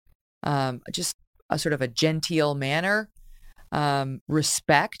class, just a sort of a genteel manner,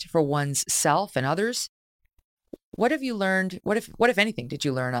 respect for one's self and others. What have you learned? What if anything, did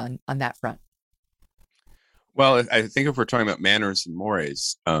you learn on that front? Well, I think if we're talking about manners and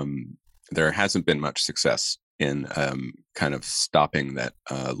mores, there hasn't been much success in kind of stopping that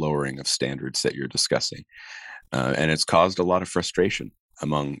lowering of standards that you're discussing. And it's caused a lot of frustration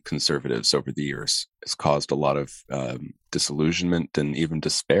among conservatives over the years. It's caused a lot of disillusionment and even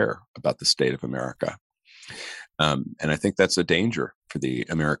despair about the state of America. And I think that's a danger for the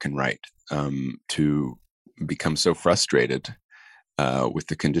American right, to become so frustrated with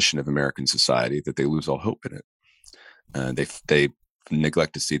the condition of American society that they lose all hope in it. They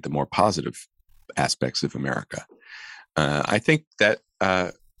neglect to see the more positive aspects of America. I think that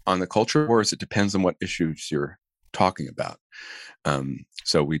on the culture wars, it depends on what issues you're talking about.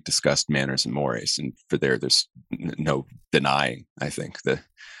 So we discussed manners and mores, and there's no denying, I think, the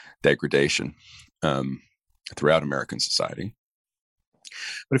degradation throughout American society.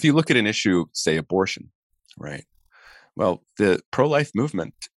 But if you look at an issue, say abortion, right? Well, the pro-life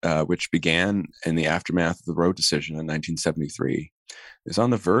movement, which began in the aftermath of the Roe decision in 1973, is on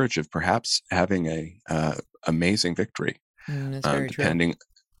the verge of perhaps having a amazing victory. That's very true.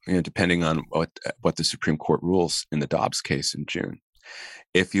 Depending on what the Supreme Court rules in the Dobbs case in June.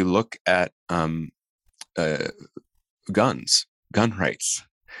 If you look at gun rights,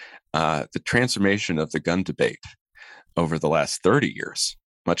 the transformation of the gun debate over the last 30 years,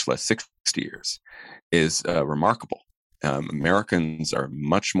 much less 60 years, is remarkable. Americans are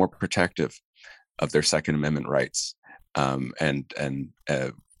much more protective of their Second Amendment rights,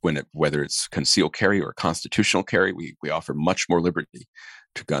 whether it's concealed carry or constitutional carry, we offer much more liberty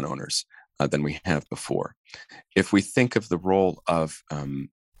to gun owners than we have before. If we think of the role of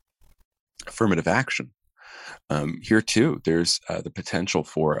affirmative action, here too, there's the potential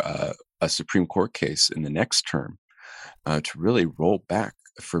for a Supreme Court case in the next term to really roll back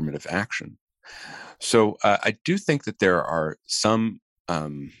affirmative action. So I do think that there are some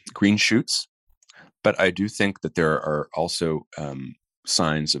green shoots, but I do think that there are also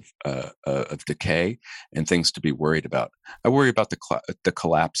signs of decay and things to be worried about. I worry about the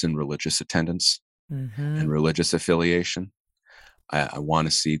collapse in religious attendance and religious affiliation. I want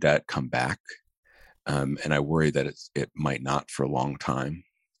to see that come back, and I worry that it might not for a long time.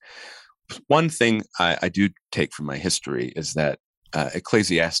 One thing I do take from my history is that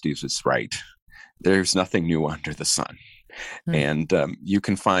Ecclesiastes is right. There's nothing new under the sun. And you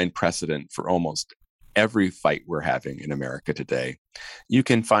can find precedent for almost every fight we're having in America today. You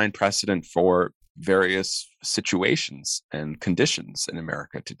can find precedent for various situations and conditions in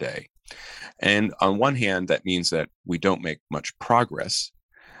America today. And on one hand, that means that we don't make much progress.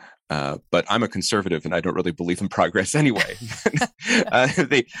 But I'm a conservative and I don't really believe in progress anyway. On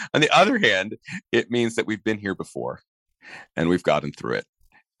the other hand, it means that we've been here before and we've gotten through it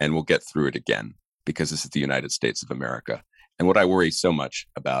and we'll get through it again because this is the United States of America. And what I worry so much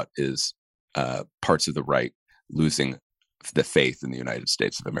about is parts of the right losing the faith in the United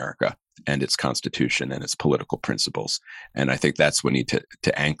States of America and its Constitution and its political principles. And I think that's what we need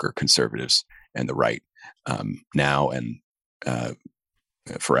to anchor conservatives and the right now and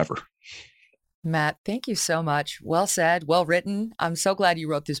forever. Matt, thank you so much. Well said, well written. I'm so glad you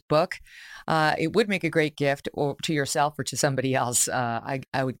wrote this book. It would make a great gift to yourself or to somebody else.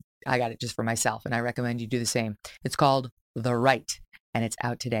 I got it just for myself, and I recommend you do the same. It's called The Right, and it's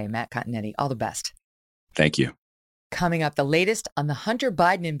out today. Matt Continetti, all the best. Thank you. Coming up, the latest on the Hunter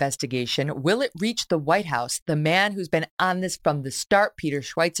Biden investigation. Will it reach the White House? The man who's been on this from the start, Peter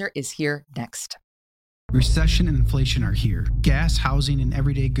Schweizer, is here next. Recession and inflation are here. Gas, housing, and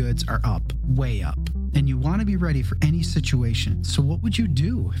everyday goods are up, way up. And you want to be ready for any situation. So what would you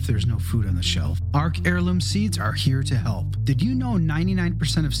do if there's no food on the shelf? ARC Heirloom Seeds are here to help. Did you know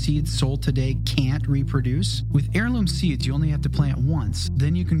 99% of seeds sold today can't reproduce? With Heirloom Seeds, you only have to plant once.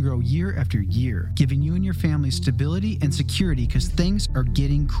 Then you can grow year after year, giving you and your family stability and security because things are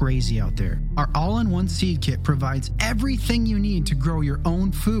getting crazy out there. Our all-in-one seed kit provides everything you need to grow your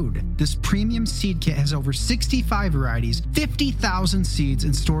own food. This premium seed kit has over 65 varieties, 50,000 seeds,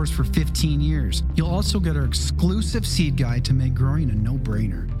 and stores for 15 years. You'll also get our exclusive seed guide to make growing a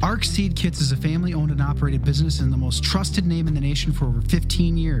no-brainer. ARC Seed Kits is a family-owned and operated business and the most trusted name in the nation for over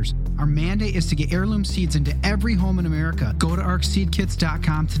 15 years. Our mandate is to get heirloom seeds into every home in America. Go to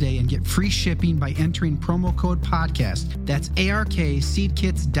arcseedkits.com today and get free shipping by entering promo code podcast. That's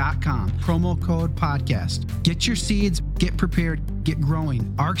ARKseedkits.com, promo code podcast. Get your seeds, get prepared, get growing.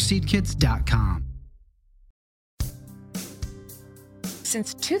 arcseedkits.com.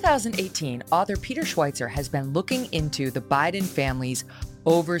 Since 2018, author Peter Schweizer has been looking into the Biden family's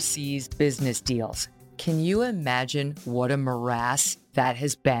overseas business deals. Can you imagine what a morass that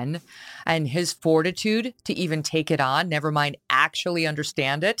has been? And his fortitude to even take it on, never mind actually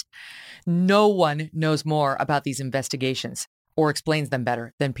understand it. No one knows more about these investigations or explains them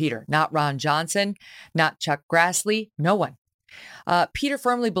better than Peter. Not Ron Johnson, not Chuck Grassley, no one. Peter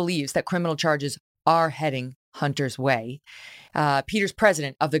firmly believes that criminal charges are heading Hunter's way. Peter's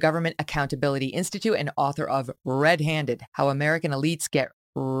president of the Government Accountability Institute and author of Red-Handed, How American Elites Get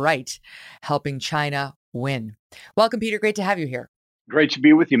Right, Helping China Win. Welcome, Peter. Great to have you here. Great to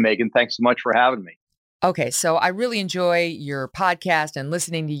be with you, Megan. Thanks so much for having me. Okay, so I really enjoy your podcast and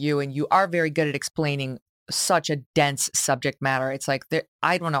listening to you, and you are very good at explaining such a dense subject matter. It's like,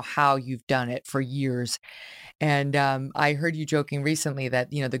 I don't know how you've done it for years. And I heard you joking recently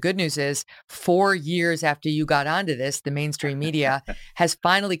that, the good news is 4 years after you got onto this, the mainstream media has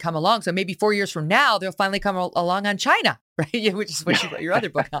finally come along. So maybe 4 years from now, they'll finally come along on China, right? Which is what you wrote your other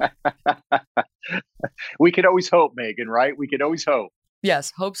book on. We could always hope, Megan, right? We could always hope.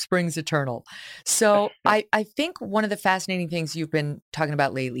 Yes, hope springs eternal. So I think one of the fascinating things you've been talking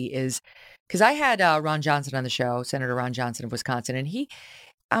about lately is, because I had Ron Johnson on the show, Senator Ron Johnson of Wisconsin, and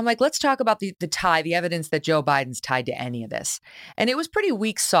I'm like, let's talk about the evidence that Joe Biden's tied to any of this. And it was pretty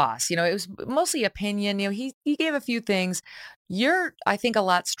weak sauce. It was mostly opinion. He gave a few things. You're, I think, a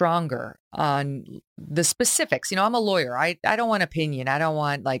lot stronger on the specifics. I'm a lawyer. I don't want opinion. I don't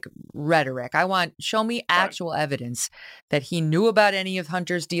want rhetoric. Show me actual evidence that he knew about any of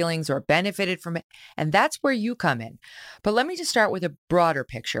Hunter's dealings or benefited from it. And that's where you come in. But let me just start with a broader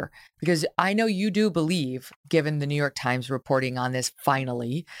picture, because I know you do believe, given the New York Times reporting on this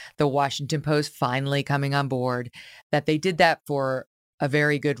finally, the Washington Post finally coming on board, that they did that for a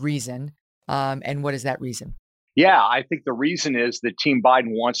very good reason. And what is that reason? Yeah, I think the reason is that Team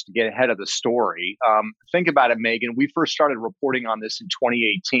Biden wants to get ahead of the story. Think about it, Megan. We first started reporting on this in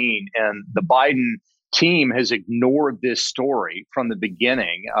 2018, and the Biden team has ignored this story from the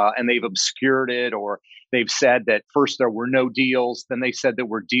beginning, and they've obscured it, or they've said that first there were no deals, then they said there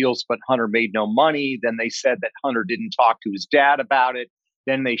were deals, but Hunter made no money. Then they said that Hunter didn't talk to his dad about it.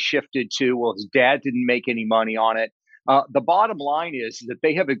 Then they shifted to, well, his dad didn't make any money on it. The bottom line is that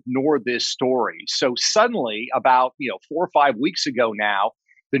they have ignored this story. So suddenly, about 4 or 5 weeks ago now,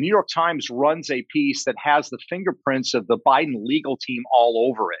 the New York Times runs a piece that has the fingerprints of the Biden legal team all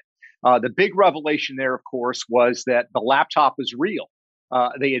over it. The big revelation there, of course, was that the laptop was real.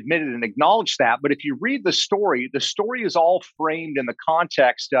 They admitted and acknowledged that. But if you read the story is all framed in the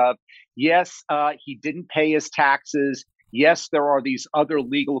context of, yes, he didn't pay his taxes. Yes, there are these other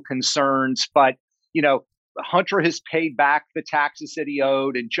legal concerns, but, Hunter has paid back the taxes that he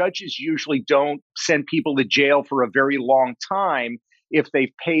owed, and judges usually don't send people to jail for a very long time if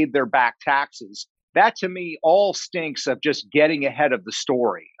they've paid their back taxes. That, to me, all stinks of just getting ahead of the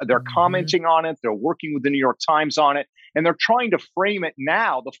story. They're commenting on it. They're working with the New York Times on it, and they're trying to frame it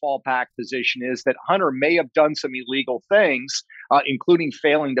now. The fallback position is that Hunter may have done some illegal things, including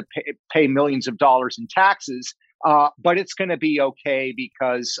failing to pay millions of dollars in taxes, but it's going to be okay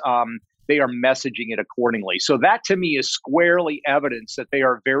because they are messaging it accordingly. So that, to me, is squarely evidence that they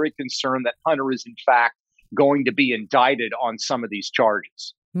are very concerned that Hunter is, in fact, going to be indicted on some of these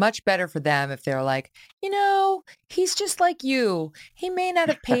charges. Much better for them if they're like, he's just like you. He may not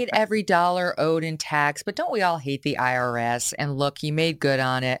have paid every dollar owed in tax, but don't we all hate the IRS? And look, he made good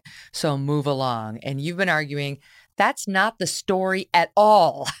on it, so move along. And you've been arguing that's not the story at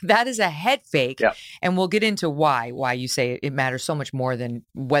all. That is a head fake. Yep. And we'll get into why you say it matters so much more than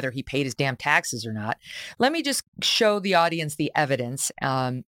whether he paid his damn taxes or not. Let me just show the audience the evidence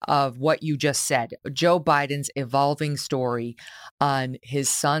of what you just said. Joe Biden's evolving story on his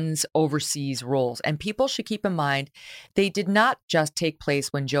son's overseas roles. And people should keep in mind, they did not just take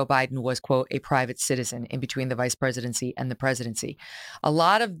place when Joe Biden was, quote, a private citizen in between the vice presidency and the presidency. A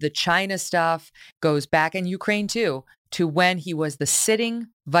lot of the China stuff goes back, and Ukraine too, to when he was the sitting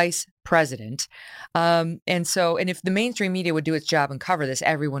vice president. And if the mainstream media would do its job and cover this,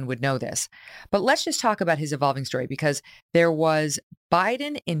 everyone would know this. But let's just talk about his evolving story, because there was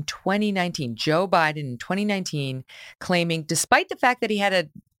Biden in 2019, Joe Biden in 2019, claiming, despite the fact that he had a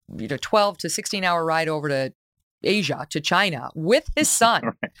 12 to 16 hour ride over to Asia, to China with his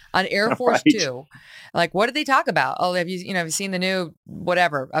son on Air Force Two. Like, what did they talk about? Oh, have you seen the new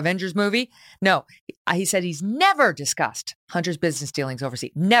whatever Avengers movie? No, he said he's never discussed Hunter's business dealings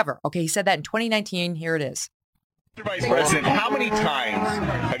overseas. Never. Okay, he said that in 2019. Here it is. Mr. Vice President, how many times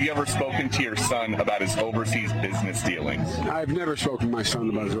have you ever spoken to your son about his overseas business dealings? I've never spoken to my son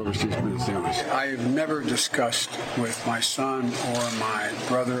about his overseas business dealings. I have never discussed with my son or my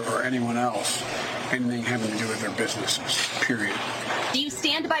brother or anyone else anything having to do with their businesses, period. Do you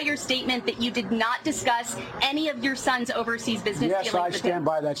stand by your statement that you did not discuss any of your son's overseas business dealings? Yes, I stand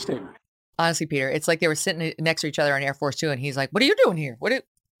by that statement. Honestly, Peter, it's like they were sitting next to each other on Air Force Two, and he's like, "What are you doing here? What,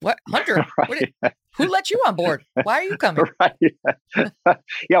 Hunter? Who let you on board? Why are you coming?" Right.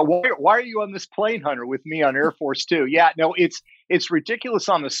 Yeah. Why are you on this plane, Hunter, with me on Air Force Two? Yeah. No, it's ridiculous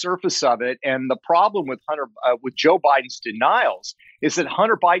on the surface of it, and the problem with with Joe Biden's denials is that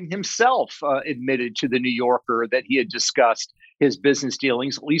Hunter Biden himself admitted to the New Yorker that he had discussed his business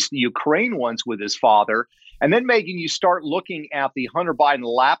dealings, at least the Ukraine ones, with his father. And then, Megan, you start looking at the Hunter Biden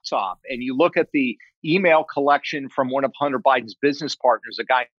laptop and you look at the email collection from one of Hunter Biden's business partners, a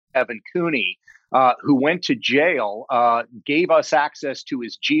guy, Evan Cooney, who went to jail, gave us access to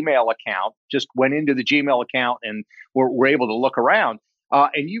his Gmail account, just went into the Gmail account and were able to look around.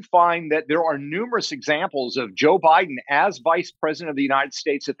 And you find that there are numerous examples of Joe Biden as vice president of the United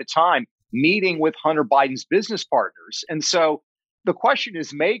States at the time meeting with Hunter Biden's business partners. And so the question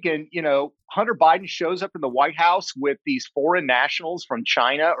is, Megan, Hunter Biden shows up in the White House with these foreign nationals from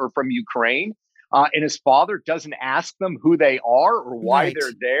China or from Ukraine, and his father doesn't ask them who they are or why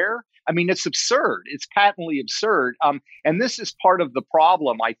they're there. I mean, it's absurd. It's patently absurd. And this is part of the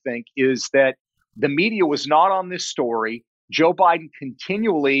problem, I think, is that the media was not on this story. Joe Biden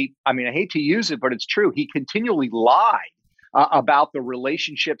continually, I hate to use it, but it's true. He continually lied about the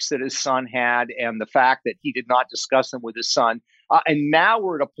relationships that his son had and the fact that he did not discuss them with his son. And now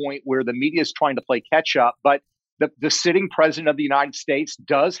we're at a point where the media is trying to play catch up, but the sitting president of the United States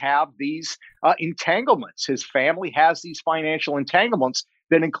does have these entanglements. His family has these financial entanglements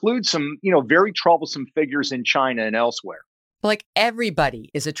that include some, very troublesome figures in China and elsewhere. Like,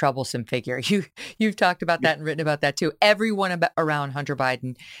 everybody is a troublesome figure. You've talked about that and written about that too. Everyone around Hunter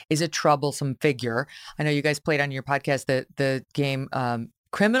Biden is a troublesome figure. I know you guys played on your podcast the game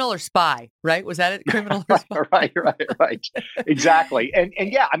Criminal or Spy, right? Was that it? Criminal or Spy? Right. Exactly. And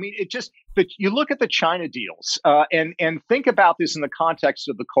yeah, but you look at the China deals and think about this in the context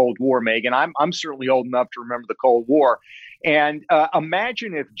of the Cold War, Megan. I'm certainly old enough to remember the Cold War. And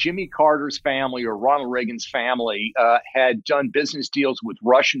imagine if Jimmy Carter's family or Ronald Reagan's family had done business deals with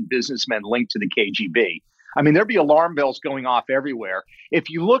Russian businessmen linked to the KGB. There'd be alarm bells going off everywhere. If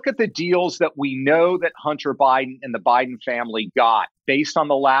you look at the deals that we know that Hunter Biden and the Biden family got based on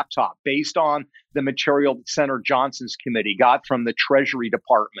the laptop, based on the material that Senator Johnson's committee got from the Treasury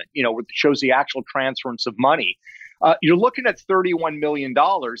Department, where it shows the actual transference of money, you're looking at $31 million.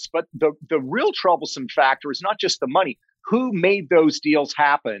 But the real troublesome factor is not just the money. Who made those deals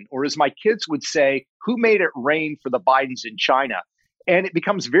happen? Or as my kids would say, who made it rain for the Bidens in China? And it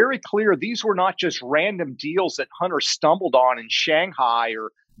becomes very clear these were not just random deals that Hunter stumbled on in Shanghai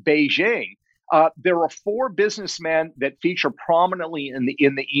or Beijing. There are four businessmen that feature prominently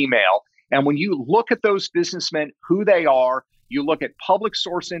in the email. And when you look at those businessmen, who they are, you look at public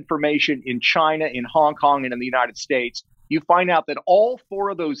source information in China, in Hong Kong, and in the United States, you find out that all four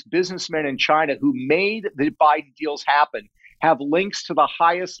of those businessmen in China who made the Biden deals happen have links to the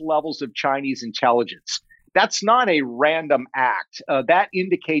highest levels of Chinese intelligence. That's not a random act. That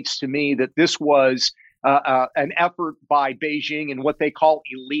indicates to me that this was an effort by Beijing in what they call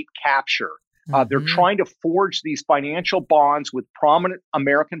elite capture. They're trying to forge these financial bonds with prominent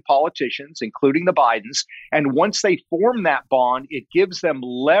American politicians, including the Bidens. And once they form that bond, it gives them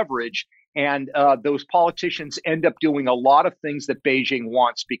leverage. And those politicians end up doing a lot of things that Beijing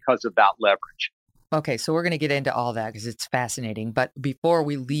wants because of that leverage. Okay, so we're going to get into all that because it's fascinating. But before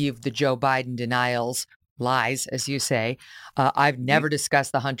we leave the Joe Biden denials, lies, as you say, I've never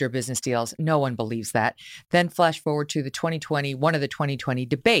discussed the Hunter business deals. No one believes that. Then flash forward to one of the 2020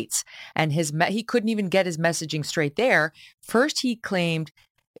 debates. And he couldn't even get his messaging straight there. First, he claimed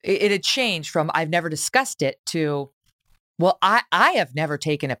it had changed from I've never discussed it to, well, I have never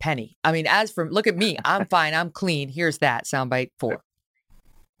taken a penny. Look at me. I'm fine. I'm clean. Here's that soundbite 4.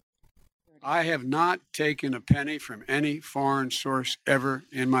 I have not taken a penny from any foreign source ever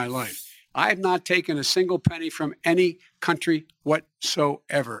in my life. I have not taken a single penny from any country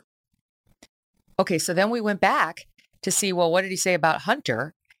whatsoever. Okay, so then we went back to see, well, what did he say about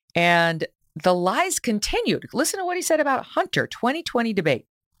Hunter? And the lies continued. Listen to what he said about Hunter, 2020 debate.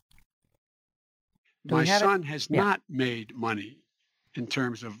 My son has not made money in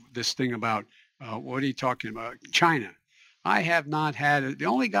terms of this thing about, what are you talking about? China. I have not had it. The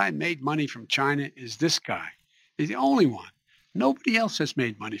only guy made money from China is this guy. He's the only one. Nobody else has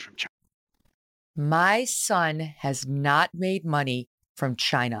made money from China. My son has not made money from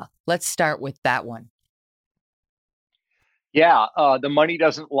China. Let's start with that one. Yeah, the money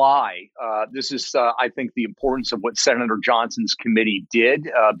doesn't lie. This is, I think, the importance of what Senator Johnson's committee did,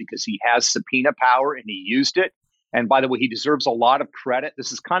 because he has subpoena power and he used it. And by the way, he deserves a lot of credit.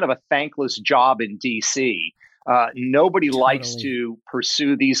 This is kind of a thankless job in D.C. Nobody likes to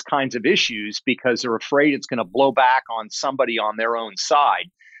pursue these kinds of issues because they're afraid it's going to blow back on somebody on their own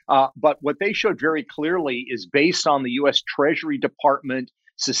side. But what they showed very clearly is based on the U.S. Treasury Department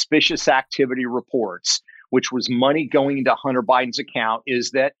suspicious activity reports, which was money going into Hunter Biden's account,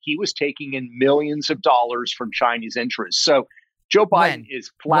 is that he was taking in millions of dollars from Chinese interests. So Joe Biden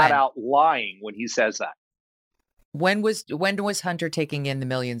is flat out lying when he says that. When was Hunter taking in the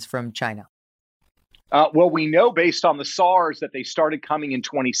millions from China? Well, we know based on the SARS that they started coming in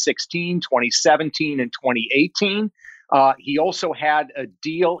 2016, 2017, and 2018. He also had a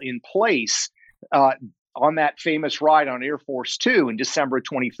deal in place on that famous ride on Air Force Two in December of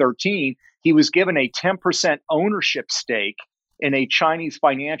 2013. He was given a 10% ownership stake in a Chinese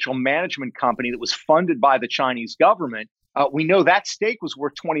financial management company that was funded by the Chinese government. We know that stake was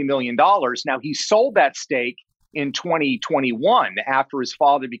worth $20 million. Now, he sold that stake in 2021 after his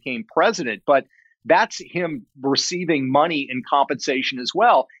father became president, but that's him receiving money in compensation as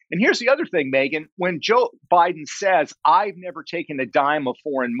well. And here's the other thing, Megan. When Joe Biden says, I've never taken a dime of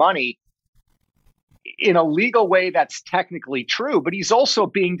foreign money, in a legal way, that's technically true, but he's also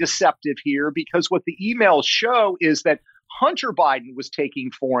being deceptive here because what the emails show is that Hunter Biden was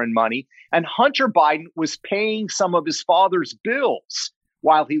taking foreign money and Hunter Biden was paying some of his father's bills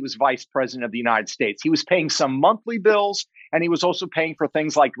while he was vice president of the United States. He was paying some monthly bills and he was also paying for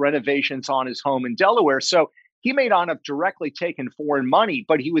things like renovations on his home in Delaware. So he may not have directly taken foreign money,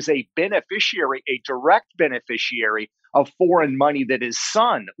 but he was a beneficiary, a direct beneficiary of foreign money that his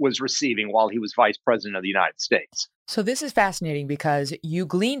son was receiving while he was vice president of the United States. So this is fascinating because you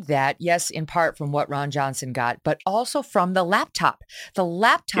gleaned that, yes, in part from what Ron Johnson got, but also from the laptop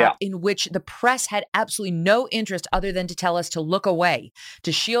in which the press had absolutely no interest other than to tell us to look away,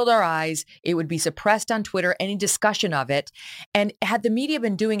 to shield our eyes. It would be suppressed on Twitter, any discussion of it. And had the media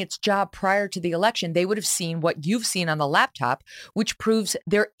been doing its job prior to the election, they would have seen what you've seen on the laptop, which proves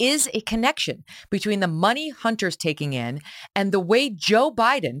there is a connection between the money Hunter's taking in and the way Joe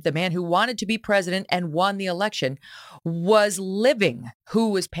Biden, the man who wanted to be president and won the election, was living. Who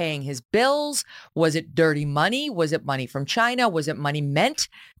was paying his bills? Was it dirty money? Was it money from China? Was it money meant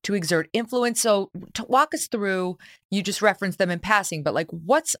to exert influence? So to walk us through, you just referenced them in passing, but like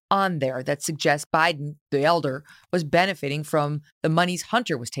what's on there that suggests Biden, the elder, was benefiting from the monies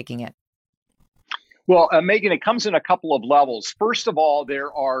Hunter was taking in? Well, Megan, it comes in a couple of levels. First of all,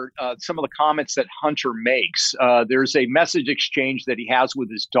 there are some of the comments that Hunter makes. There's a message exchange that he has with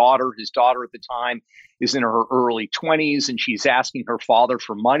his daughter. His daughter at the time is in her early 20s, and she's asking her father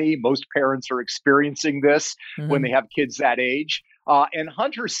for money. Most parents are experiencing this when they have kids that age. And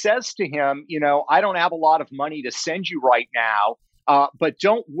Hunter says to him, I don't have a lot of money to send you right now, but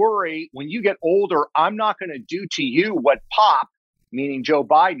don't worry. When you get older, I'm not going to do to you what Pop, meaning Joe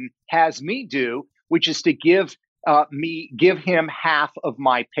Biden, has me do, which is to give him half of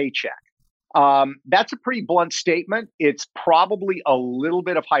my paycheck. That's a pretty blunt statement. It's probably a little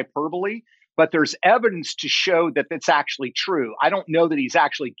bit of hyperbole, but there's evidence to show that that's actually true. I don't know that he's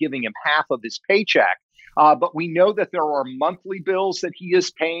actually giving him half of his paycheck, but we know that there are monthly bills that he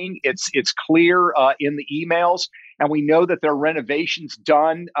is paying. It's clear in the emails, and we know that there are renovations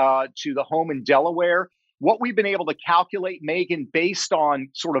done to the home in Delaware. What we've been able to calculate, Megan, based on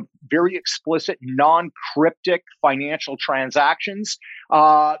sort of very explicit, non-cryptic financial transactions,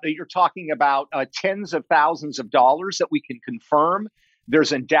 that you're talking about tens of thousands of dollars that we can confirm.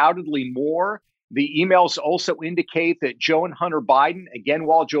 There's undoubtedly more. The emails also indicate that Joe and Hunter Biden, again,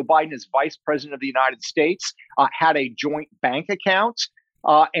 while Joe Biden is vice president of the United States, had a joint bank account.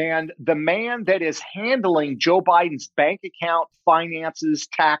 And the man that is handling Joe Biden's bank account, finances,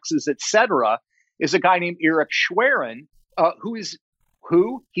 taxes, et cetera, is a guy named Eric Schweizer,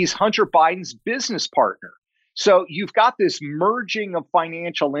 he's Hunter Biden's business partner. So you've got this merging of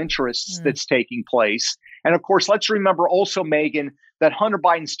financial interests that's taking place. And of course, let's remember also, Megan, that Hunter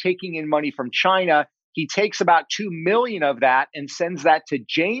Biden's taking in money from China. He takes about $2 million of that and sends that to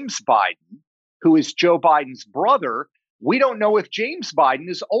James Biden, who is Joe Biden's brother. We don't know if James Biden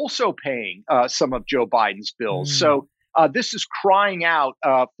is also paying some of Joe Biden's bills. So This is crying out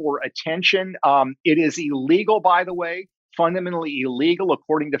for attention. It is illegal, by the way, fundamentally illegal,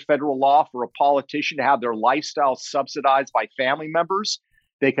 according to federal law, for a politician to have their lifestyle subsidized by family members.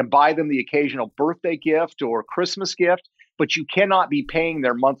 They can buy them the occasional birthday gift or Christmas gift, but you cannot be paying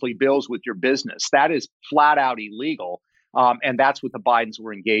their monthly bills with your business. That is flat out illegal. And that's what the Bidens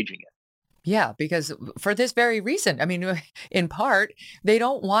were engaging in. Yeah, because for this very reason, I mean, in part, they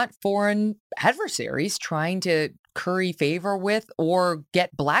don't want foreign adversaries trying to curry favor with or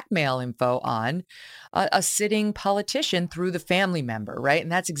get blackmail info on a sitting politician through the family member, right?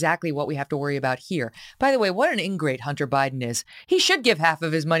 And that's exactly what we have to worry about here. By the way, what an ingrate Hunter Biden is. He should give half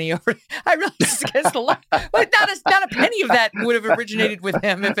of his money over. I realize it's against the law, but not a penny of that would have originated with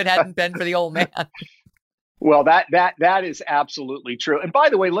him if it hadn't been for the old man. Well, that is absolutely true. And by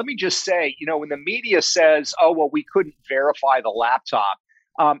the way, let me just say, when the media says, oh, well, we couldn't verify the laptop,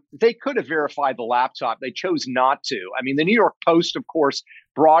 they could have verified the laptop. They chose not to. I mean, the New York Post, of course,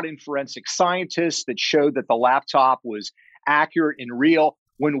 brought in forensic scientists that showed that the laptop was accurate and real.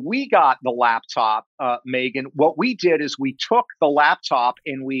 When we got the laptop, Megan, what we did is we took the laptop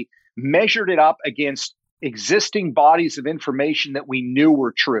and we measured it up against existing bodies of information that we knew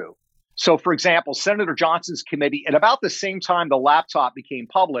were true. So, for example, Senator Johnson's committee, at about the same time the laptop became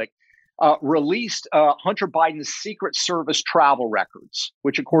public, released Hunter Biden's Secret Service travel records,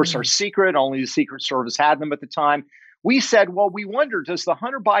 which, of course, are secret. Only the Secret Service had them at the time. We said, well, we wonder, does the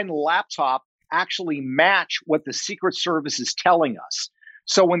Hunter Biden laptop actually match what the Secret Service is telling us?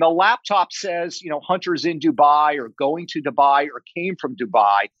 So when the laptop says, Hunter's in Dubai or going to Dubai or came from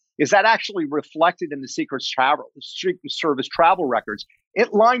Dubai, is that actually reflected in the Secret Service travel records?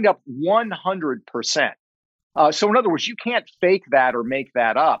 It lined up 100%. So in other words, you can't fake that or make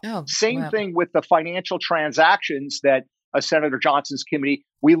that up. Same thing with the financial transactions that Senator Johnson's committee,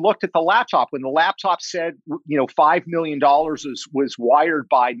 we looked at the laptop. When the laptop said, $5 million was wired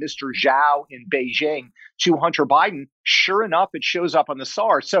by Mr. Zhao in Beijing to Hunter Biden, sure enough, it shows up on the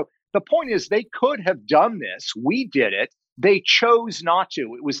SAR. So the point is they could have done this. We did it. They chose not to.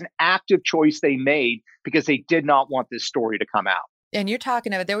 It was an active choice they made because they did not want this story to come out. And you're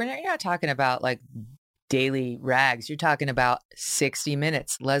not talking about like daily rags. You're talking about 60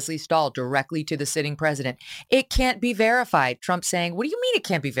 Minutes, Leslie Stahl directly to the sitting president. It can't be verified. Trump saying, what do you mean it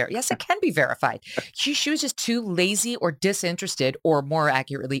can't be verified? Yes, it can be verified. She was just too lazy or disinterested, or more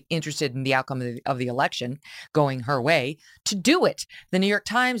accurately, interested in the outcome of the election going her way to do it. The New York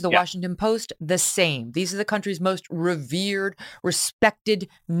Times, the Washington Post, the same. These are the country's most revered, respected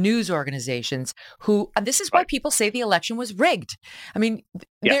news organizations who, and this is why people say the election was rigged. I mean,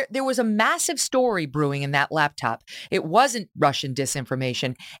 there was a massive story brewing in that laptop. It wasn't Russian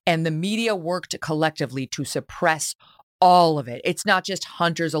disinformation, and the media worked collectively to suppress all of it. It's not just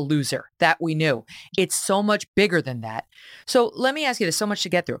Hunter's a loser, that we knew. It's so much bigger than that. So let me ask you, there's so much to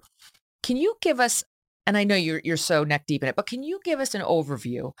get through. Can you give us, and I know you're so neck deep in it, but can you give us an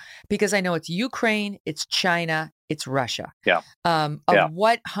overview? Because I know it's Ukraine, it's China, it's Russia, of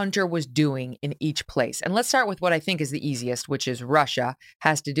what Hunter was doing in each place. And let's start with what I think is the easiest, which is Russia.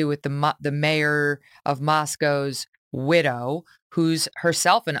 Has to do with the mayor of Moscow's widow, who's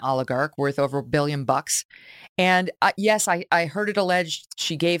herself an oligarch worth over $1 billion. And yes, I heard it alleged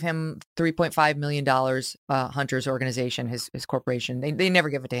she gave him $3.5 million, Hunter's organization, his corporation. They never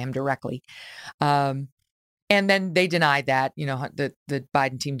give it to him directly. And then they denied that, the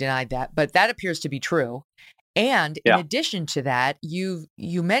Biden team denied that, but that appears to be true. And in addition to that, you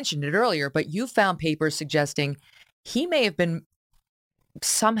mentioned it earlier, but you found papers suggesting he may have been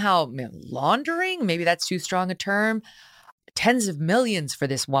somehow laundering, maybe that's too strong a term, tens of millions for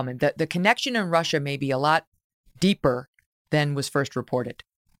this woman. The connection in Russia may be a lot deeper than was first reported.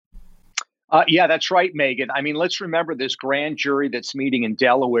 Yeah, that's right, Megan. I mean, let's remember this grand jury that's meeting in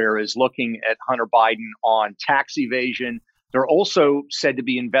Delaware is looking at Hunter Biden on tax evasion. They're also said to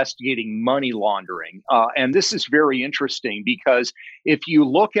be investigating money laundering. And this is very interesting because if you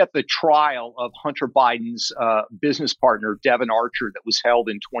look at the trial of Hunter Biden's business partner, Devin Archer, that was held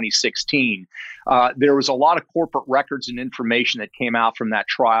in 2016, there was a lot of corporate records and information that came out from that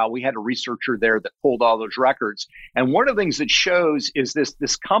trial. We had a researcher there that pulled all those records. And one of the things that shows is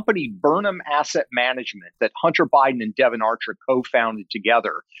this company, Burnham Asset Management, that Hunter Biden and Devin Archer co-founded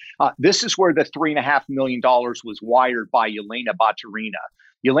together. This is where the $3.5 million was wired by Yelena Baturina.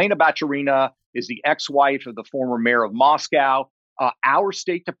 Yelena Baturina is the ex-wife of the former mayor of Moscow. Our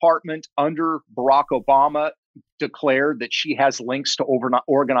State Department under Barack Obama declared that she has links to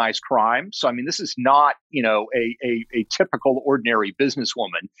organized crime. So, I mean, this is not, a typical ordinary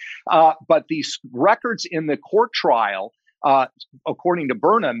businesswoman. But these records in the court trial according to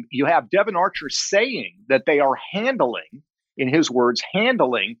Burnham, you have Devon Archer saying that they are handling, in his words,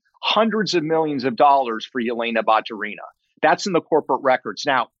 handling hundreds of millions of dollars for Yelena Baturina. That's in the corporate records.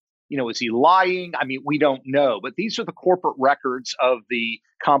 Now, is he lying? I mean, we don't know, but these are the corporate records of the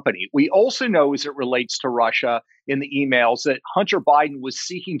company. We also know, as it relates to Russia, in the emails that Hunter Biden was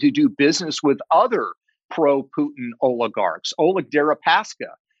seeking to do business with other pro-Putin oligarchs. Oleg Deripaska,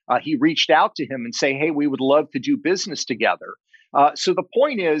 he reached out to him and say, hey, we would love to do business together. So the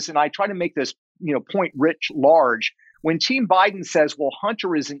point is, and I try to make this point rich large, when Team Biden says, well,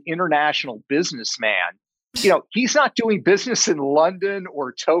 Hunter is an international businessman, he's not doing business in London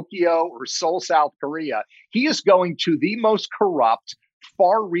or Tokyo or Seoul, South Korea. He is going to the most corrupt,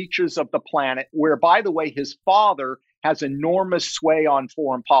 far reaches of the planet, where, by the way, his father has enormous sway on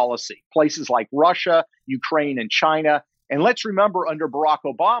foreign policy, places like Russia, Ukraine, and China. And let's remember, under Barack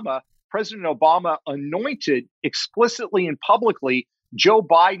Obama, President Obama anointed explicitly and publicly Joe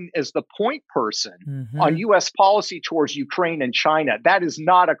Biden as the point person on U.S. policy towards Ukraine and China. That is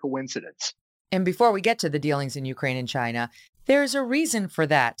not a coincidence. And before we get to the dealings in Ukraine and China, there's a reason for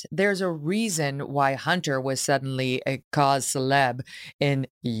that. There's a reason why Hunter was suddenly a cause celeb in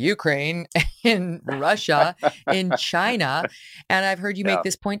Ukraine, in Russia, in China. And I've heard you make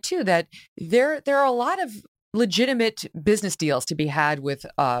this point, too, that there are a lot of legitimate business deals to be had with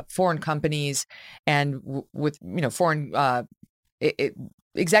foreign companies and with foreign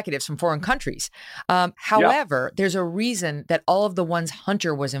executives from foreign countries. However, there's a reason that all of the ones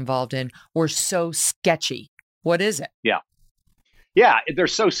Hunter was involved in were so sketchy. What is it? Yeah, they're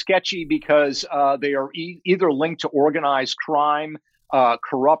so sketchy because they are either linked to organized crime,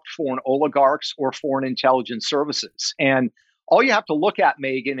 corrupt foreign oligarchs, or foreign intelligence services. And all you have to look at,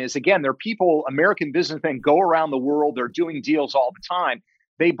 Megan, is, again, they're people, American businessmen go around the world. They're doing deals all the time.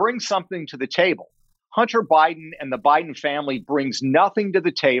 They bring something to the table. Hunter Biden and the Biden family brings nothing to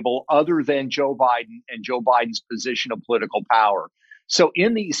the table other than Joe Biden and Joe Biden's position of political power. So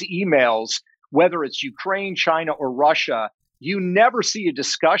in these emails, whether it's Ukraine, China, or Russia, you never see a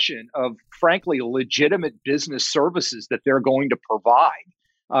discussion of, frankly, legitimate business services that they're going to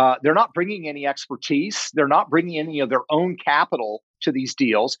provide. They're not bringing any expertise. They're not bringing any of their own capital to these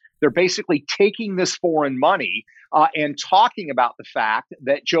deals. They're basically taking this foreign money and talking about the fact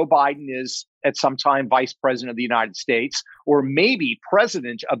that Joe Biden is at some time vice president of the United States, or maybe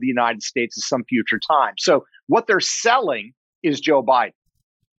president of the United States at some future time. So what they're selling is Joe Biden.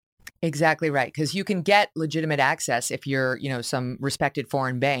 Exactly right. Because you can get legitimate access if you're, some respected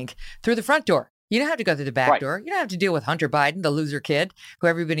foreign bank through the front door. You don't have to go through the back door. You don't have to deal with Hunter Biden, the loser kid, who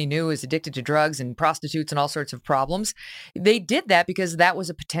everybody knew is addicted to drugs and prostitutes and all sorts of problems. They did that because that was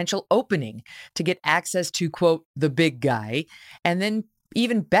a potential opening to get access to, quote, the big guy, and then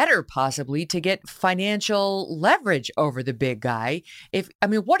even better, possibly, to get financial leverage over the big guy.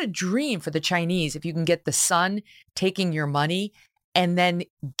 What a dream for the Chinese if you can get the son taking your money and then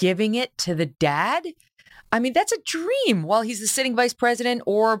giving it to the dad. That's a dream while he's the sitting vice president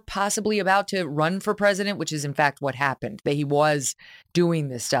or possibly about to run for president, which is in fact what happened, that he was doing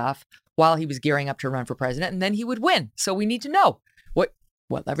this stuff while he was gearing up to run for president, and then he would win. So we need to know what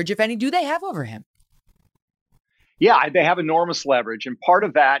leverage, if any, do they have over him? Yeah, they have enormous leverage. And part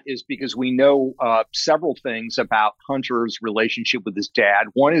of that is because we know several things about Hunter's relationship with his dad.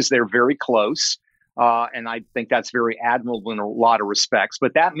 One is they're very close. And I think that's very admirable in a lot of respects.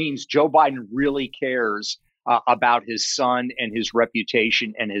 But that means Joe Biden really cares about his son and his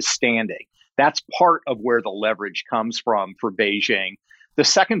reputation and his standing. That's part of where the leverage comes from for Beijing. The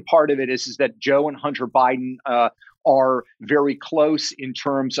second part of it is that Joe and Hunter Biden are very close in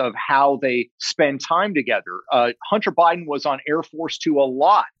terms of how they spend time together. Hunter Biden was on Air Force Two a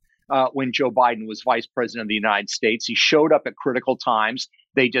lot when Joe Biden was vice president of the United States. He showed up at critical times.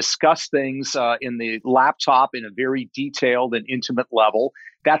 They discussed things in the laptop in a very detailed and intimate level.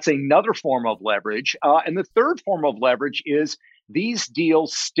 That's another form of leverage. And the third form of leverage is these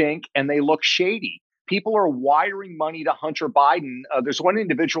deals stink and they look shady. People are wiring money to Hunter Biden. There's one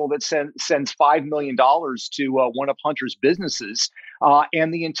individual that sends $5 million to one of Hunter's businesses.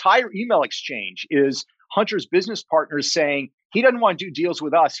 And the entire email exchange is Hunter's business partners saying he doesn't want to do deals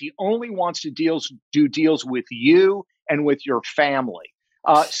with us. He only wants to do deals with you and with your family.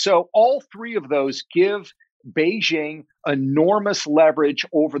 So all three of those give Beijing enormous leverage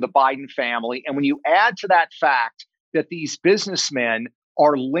over the Biden family. And when you add to that fact that these businessmen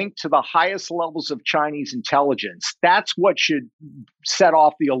are linked to the highest levels of Chinese intelligence, that's what should set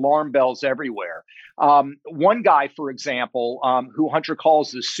off the alarm bells everywhere. One guy, for example, who Hunter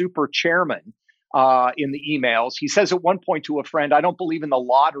calls the super chairman in the emails, he says at one point to a friend, I don't believe in the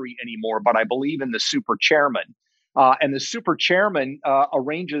lottery anymore, but I believe in the super chairman. And the super chairman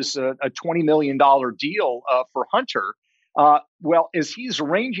arranges a $20 million deal for Hunter. Well, as he's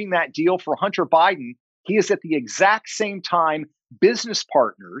arranging that deal for Hunter Biden, he is at the exact same time business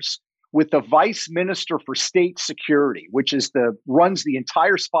partners with the vice minister for state security, which runs the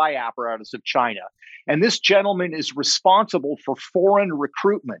entire spy apparatus of China. And this gentleman is responsible for foreign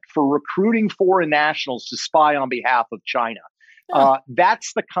recruitment, for recruiting foreign nationals to spy on behalf of China.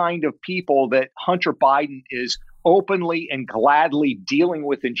 That's the kind of people that Hunter Biden is openly and gladly dealing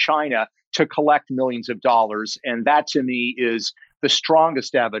with in China to collect millions of dollars. And that, to me, is the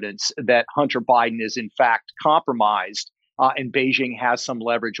strongest evidence that Hunter Biden is, in fact, compromised and Beijing has some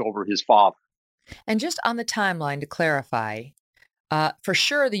leverage over his father. And just on the timeline, to clarify, for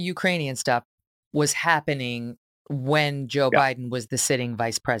sure the Ukrainian stuff was happening when Joe Biden was the sitting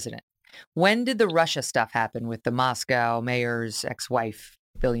vice president. When did the Russia stuff happen with the Moscow mayor's ex-wife,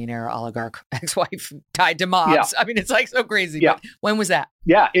 billionaire oligarch ex-wife tied to mobs? Yeah. I mean, it's like so crazy. Yeah. But when was that?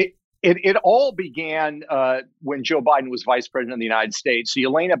 Yeah, it all began when Joe Biden was vice president of the United States. So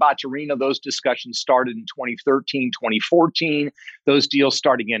Yelena Baturina, those discussions started in 2013, 2014. Those deals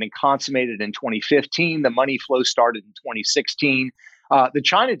started getting consummated in 2015. The money flow started in 2016. The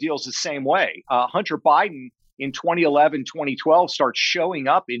China deal is the same way. Hunter Biden in 2011, 2012 starts showing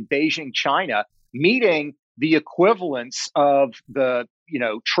up in Beijing, China, meeting the equivalents of the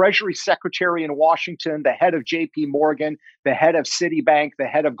Treasury Secretary in Washington, the head of JP Morgan, the head of Citibank, the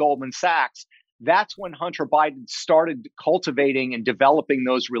head of Goldman Sachs. That's when Hunter Biden started cultivating and developing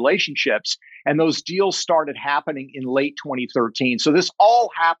those relationships. And those deals started happening in late 2013. So this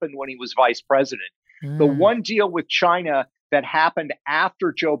all happened when he was vice president. The one deal with China that happened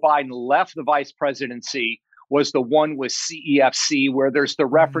after Joe Biden left the vice presidency was the one with CEFC, where there's the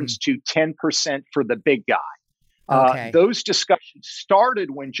reference to 10% for the big guy. Those discussions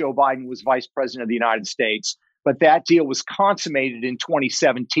started when Joe Biden was vice president of the United States, but that deal was consummated in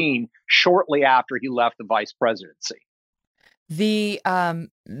 2017, shortly after he left the vice presidency. The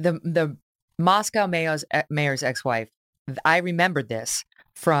Moscow mayor's ex-wife, I remembered this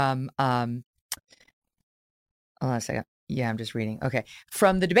from, hold on a second. Yeah, I'm just reading. Okay.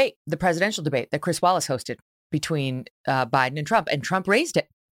 From the debate, the presidential debate that Chris Wallace hosted between Biden and Trump raised it.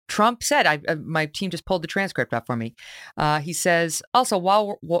 Trump said, my team just pulled the transcript up for me. He says, also,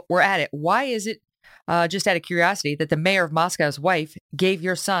 while we're at it, why is it, just out of curiosity, that the mayor of Moscow's wife gave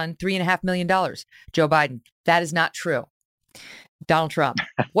your son $3.5 million? Joe Biden, that is not true. Donald Trump,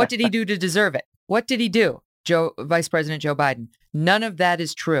 what did he do to deserve it? What did he do? Vice President Joe Biden, none of that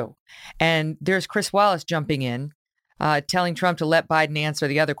is true. And there's Chris Wallace jumping in, telling Trump to let Biden answer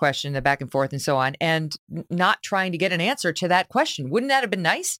the other question, the back and forth and so on, and not trying to get an answer to that question. Wouldn't that have been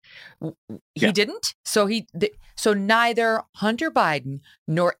nice? He didn't. So so neither Hunter Biden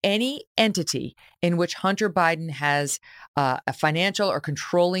nor any entity in which Hunter Biden has a financial or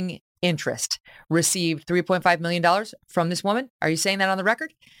controlling interest received $3.5 million from this woman. Are you saying that on the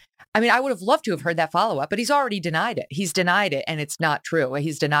record? I mean, I would have loved to have heard that follow-up, but he's already denied it. He's denied it, and it's not true.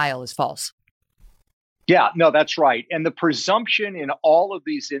 His denial is false. Yeah, no, that's right. And the presumption in all of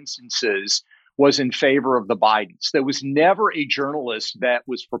these instances was in favor of the Bidens. There was never a journalist that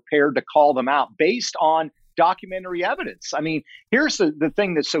was prepared to call them out based on documentary evidence. I mean, here's the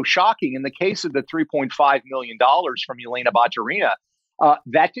thing that's so shocking. In the case of the $3.5 million from Yelena Baturina,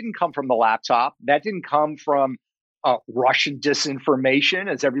 that didn't come from the laptop. That didn't come from Russian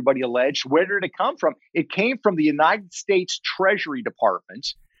disinformation, as everybody alleged. Where did it come from? It came from the United States Treasury Department,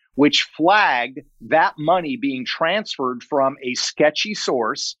 which flagged that money being transferred from a sketchy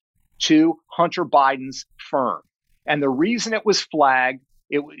source to Hunter Biden's firm. And the reason it was flagged,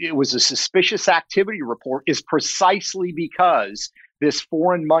 it was a suspicious activity report, is precisely because this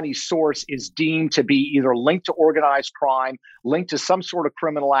foreign money source is deemed to be either linked to organized crime, linked to some sort of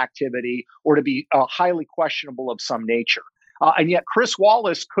criminal activity, or to be highly questionable of some nature. And yet Chris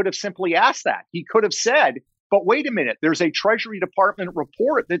Wallace could have simply asked that. He could have said, but wait a minute, there's a Treasury Department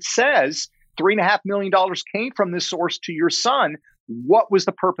report that says $3.5 million came from this source to your son. What was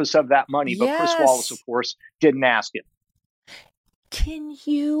the purpose of that money? But Chris Wallace, of course, didn't ask it. Can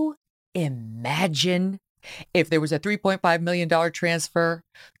you imagine if there was a $3.5 million transfer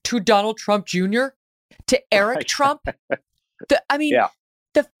to Donald Trump Jr., to Eric Trump?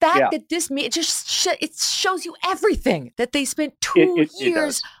 The fact that this it shows you everything, that they spent 2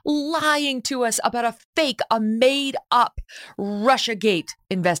 years lying to us about a made up Russiagate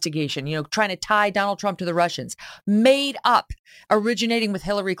investigation, trying to tie Donald Trump to the Russians, made up, originating with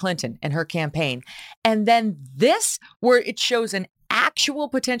Hillary Clinton and her campaign. And then this, where it shows an actual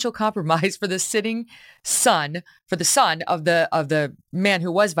potential compromise for the sitting son, for the son of the man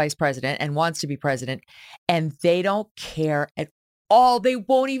who was vice president and wants to be president, and they don't care at all. They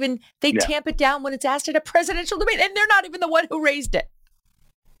won't even, they tamp it down when it's asked at a presidential debate, and they're not even the one who raised it.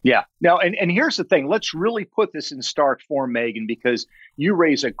 Yeah. Now, and here's the thing. Let's really put this in stark form, Megan, because you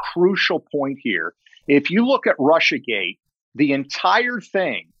raise a crucial point here. If you look at Russiagate, the entire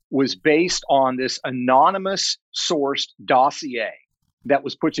thing was based on this anonymous sourced dossier that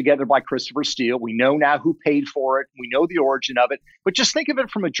was put together by Christopher Steele. We know now who paid for it. We know the origin of it. But just think of it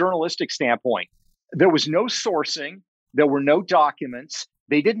from a journalistic standpoint. There was no sourcing. There were no documents.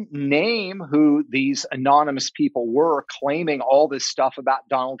 They didn't name who these anonymous people were claiming all this stuff about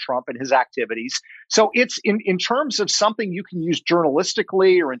Donald Trump and his activities. So it's in terms of something you can use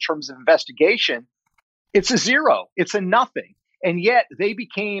journalistically or in terms of investigation, it's a zero. It's a nothing. And yet they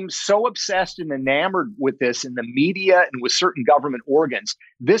became so obsessed and enamored with this in the media and with certain government organs.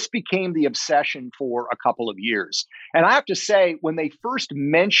 This became the obsession for a couple of years. And I have to say, when they first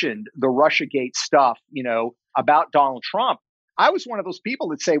mentioned the Russiagate stuff, about Donald Trump, I was one of those people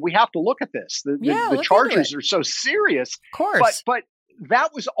that say, we have to look at this. The charges are so serious. Of course. But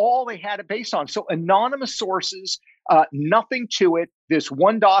that was all they had it based on. So anonymous sources, nothing to it. This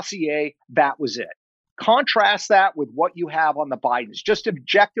one dossier, that was it. Contrast that with what you have on the Bidens. Just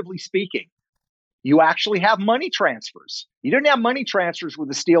objectively speaking, you actually have money transfers. You didn't have money transfers with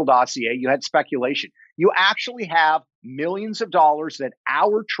the Steele dossier. You had speculation. You actually have millions of dollars that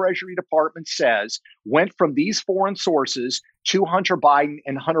our Treasury Department says went from these foreign sources to Hunter Biden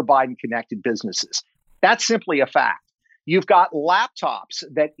and Hunter Biden connected businesses. That's simply a fact. You've got laptops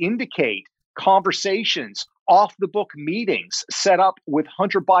that indicate conversations, off the book meetings set up with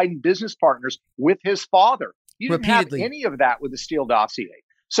Hunter Biden business partners with his father. You didn't have any of that with the Steele dossier.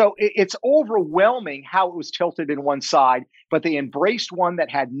 So it's overwhelming how it was tilted in one side, but they embraced one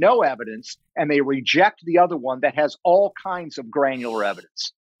that had no evidence and they reject the other one that has all kinds of granular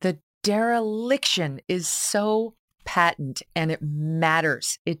evidence. The dereliction is so patent and it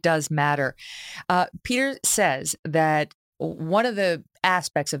matters. It does matter. Peter says that one of the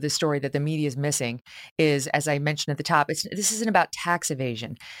aspects of this story that the media is missing is, as I mentioned at the top, this isn't about tax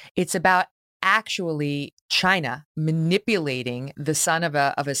evasion. It's about actually China manipulating the son of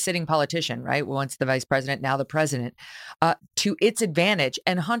a sitting politician, right? Once the vice president, now the president, to its advantage,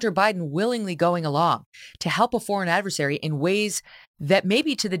 and Hunter Biden willingly going along to help a foreign adversary in ways that may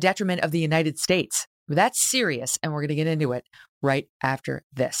be to the detriment of the United States. That's serious, and we're going to get into it right after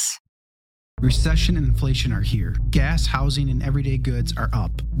this. Recession and inflation are here. Gas, housing, and everyday goods are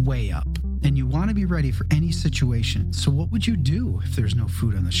up, way up. And you want to be ready for any situation. So what would you do if there's no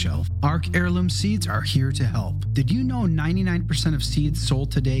food on the shelf? ARC Heirloom Seeds are here to help. Did you know 99% of seeds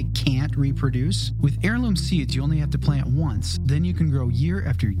sold today can't reproduce? With Heirloom Seeds, you only have to plant once. Then you can grow year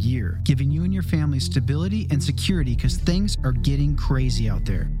after year, giving you and your family stability and security because things are getting crazy out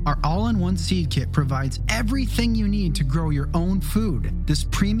there. Our all-in-one seed kit provides everything you need to grow your own food. This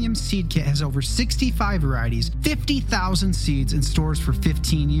premium seed kit has over 65 varieties, 50,000 seeds, and stores for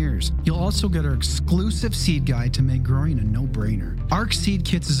 15 years. You'll also get our exclusive seed guide to make growing a no-brainer. ARC Seed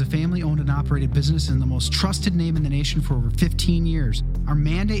Kits is a family-owned and operated business and the most trusted name in the nation for over 15 years. Our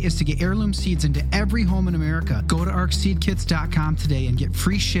mandate is to get heirloom seeds into every home in America. Go to arcseedkits.com today and get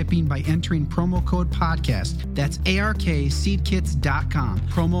free shipping by entering promo code podcast. That's ARKseedkits.com,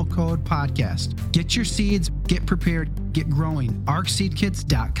 promo code podcast. Get your seeds, get prepared, get growing.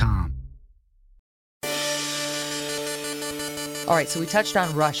 arcseedkits.com. All right, so we touched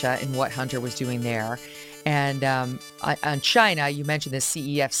on Russia and what Hunter was doing there. And on China, you mentioned this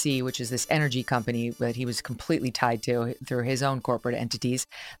CEFC, which is this energy company that he was completely tied to through his own corporate entities.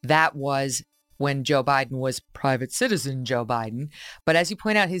 That was when Joe Biden was private citizen Joe Biden. But as you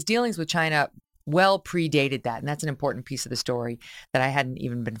point out, his dealings with China well predated that. And that's an important piece of the story that I hadn't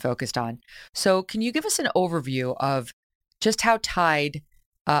even been focused on. So can you give us an overview of just how tied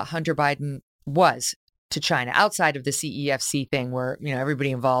Hunter Biden was to China outside of the CEFC thing where,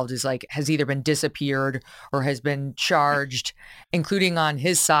 everybody involved is has either been disappeared or has been charged, including on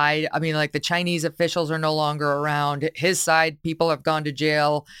his side. I mean, the Chinese officials are no longer around. His side, people have gone to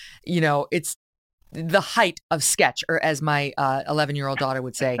jail. It's the height of sketch, or as my 11-year-old daughter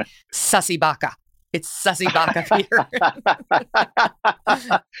would say, sussy baka. It's sussy baka Peter.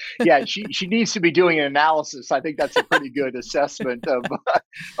 Yeah, she needs to be doing an analysis. I think that's a pretty good assessment of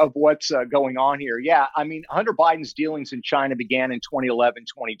what's going on here. Yeah, I mean, Hunter Biden's dealings in China began in 2011,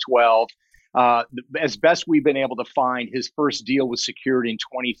 2012. As best we've been able to find, his first deal was secured in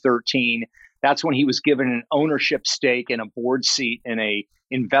 2013. That's when he was given an ownership stake and a board seat in a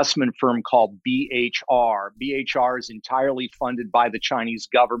investment firm called BHR. BHR is entirely funded by the Chinese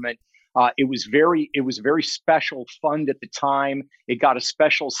government. It was a very special fund at the time. It got a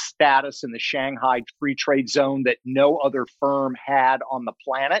special status in the Shanghai Free Trade Zone that no other firm had on the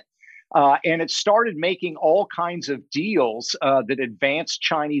planet. And it started making all kinds of deals that advanced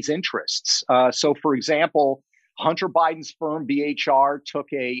Chinese interests. So, for example, Hunter Biden's firm BHR took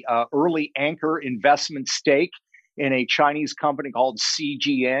a early anchor investment stake in a Chinese company called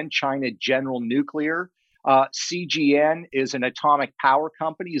CGN, China General Nuclear. CGN is an atomic power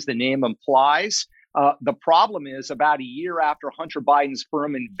company, as the name implies. The problem is, about a year after Hunter Biden's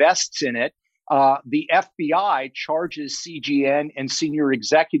firm invests in it, the FBI charges CGN and senior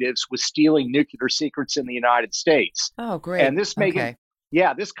executives with stealing nuclear secrets in the United States. Oh, great. And this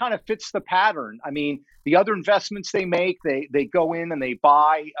this kind of fits the pattern. I mean, the other investments they make, they go in and they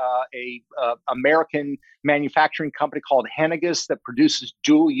buy a American manufacturing company called Henniges that produces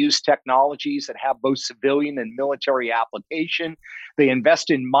dual-use technologies that have both civilian and military application. They invest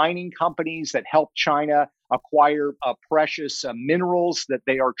in mining companies that help China acquire precious minerals that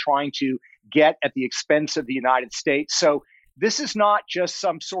they are trying to get at the expense of the United States. So this is not just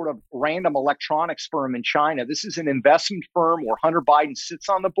some sort of random electronics firm in China. This is an investment firm where Hunter Biden sits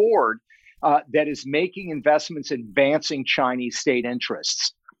on the board that is making investments advancing Chinese state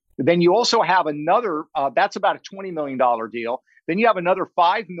interests. Then you also have another, that's about a $20 million deal. Then you have another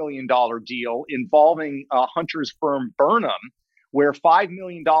 $5 million deal involving Hunter's firm Burnham, where $5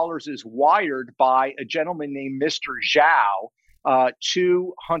 million is wired by a gentleman named Mr. Zhao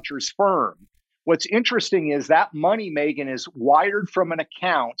to Hunter's firm. What's interesting is that money, Megyn, is wired from an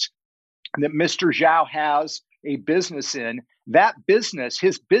account that Mr. Zhao has a business in. That business,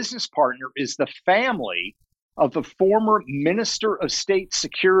 his business partner, is the family of the former Minister of State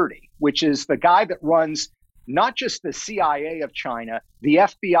Security, which is the guy that runs not just the CIA of China, the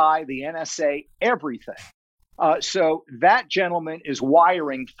FBI, the NSA, everything. So that gentleman is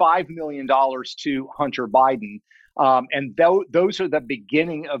wiring $5 million to Hunter Biden. And those are the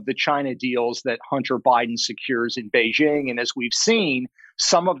beginning of the China deals that Hunter Biden secures in Beijing. And as we've seen,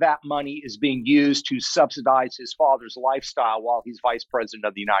 some of that money is being used to subsidize his father's lifestyle while he's vice president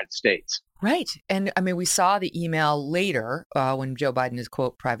of the United States. Right. And I mean, we saw the email later when Joe Biden is,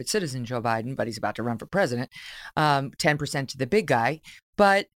 quote, private citizen Joe Biden, but he's about to run for president, 10% to the big guy.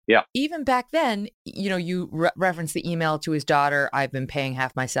 But even back then, you know, you referenced the email to his daughter. I've been paying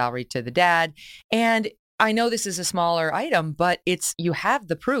half my salary to the dad. And I know this is a smaller item, but you have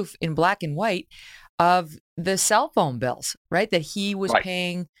the proof in black and white of the cell phone bills, right? That he was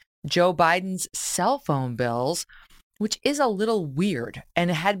paying Joe Biden's cell phone bills, which is a little weird, and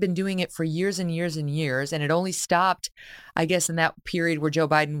had been doing it for years and years and years. And it only stopped, I guess, in that period where Joe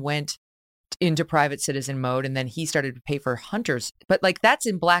Biden went into private citizen mode, and then he started to pay for Hunter's. But like, that's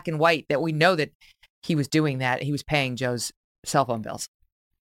in black and white that we know that he was doing that. He was paying Joe's cell phone bills.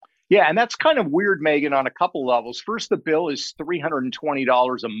 Yeah, and that's kind of weird, Megyn, on a couple levels. First, the bill is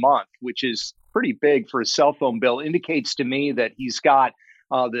 $320 a month, which is pretty big for a cell phone bill. Indicates to me that he's got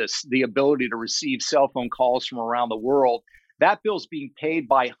the ability to receive cell phone calls from around the world. That bill's being paid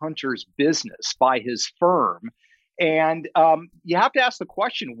by Hunter's business, by his firm. And you have to ask the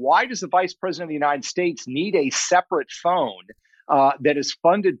question, why does the vice president of the United States need a separate phone that is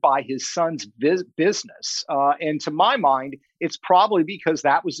funded by his son's business? And to my mind, it's probably because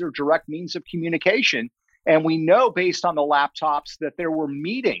that was their direct means of communication. And we know based on the laptops that there were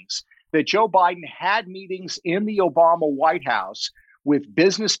meetings, that Joe Biden had meetings in the Obama White House with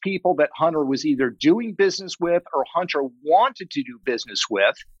business people that Hunter was either doing business with or Hunter wanted to do business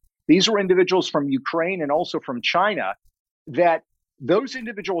with. These were individuals from Ukraine and also from China, that those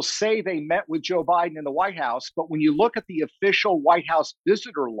individuals say they met with Joe Biden in the White House. But when you look at the official White House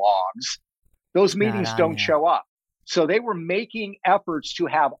visitor logs, those meetings don't show up. So they were making efforts to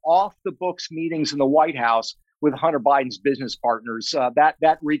have off the books meetings in the White House with Hunter Biden's business partners.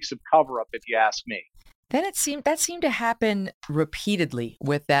 That reeks of cover up, if you ask me. Then that seemed to happen repeatedly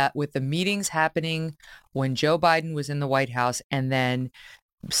with the meetings happening when Joe Biden was in the White House, and then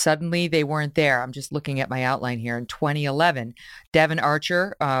suddenly they weren't there. I'm just looking at my outline here. In 2011, Devin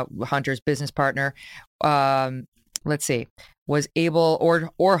Archer, Hunter's business partner, was able,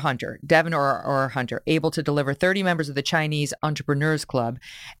 or Hunter, Devin or Hunter, able to deliver 30 members of the Chinese Entrepreneurs Club,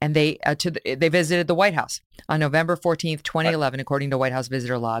 and they visited the White House on November 14th, 2011, according to White House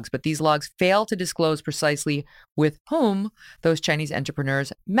visitor logs. But these logs fail to disclose precisely with whom those Chinese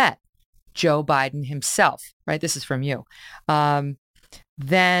entrepreneurs met. Joe Biden himself, right? This is from you.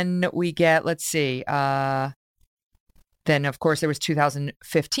 Then we get, Then, of course, there was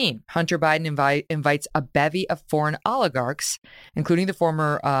 2015. Hunter Biden invites a bevy of foreign oligarchs, including the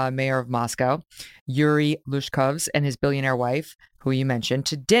former mayor of Moscow, Yuri Lushkov's, and his billionaire wife, who you mentioned,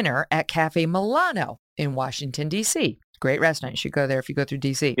 to dinner at Cafe Milano in Washington, D.C. Great restaurant. You should go there if you go through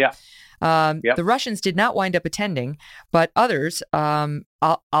D.C. Yeah. The Russians did not wind up attending, but others,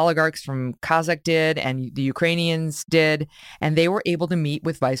 oligarchs from Kazakh did, and the Ukrainians did, and they were able to meet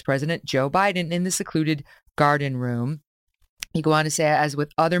with Vice President Joe Biden in the secluded garden room. You go on to say, as with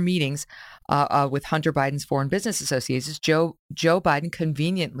other meetings with Hunter Biden's foreign business associates, Joe Biden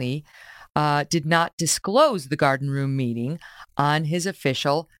conveniently did not disclose the garden room meeting on his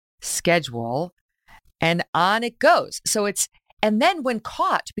official schedule, and on it goes. So it's, and then when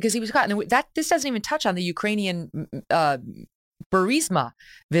caught, because he was caught, and this doesn't even touch on the Ukrainian Burisma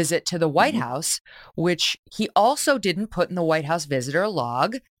visit to the White House, which he also didn't put in the White House visitor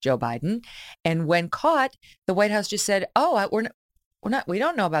log, Joe Biden. And when caught, the White House just said, "Oh, we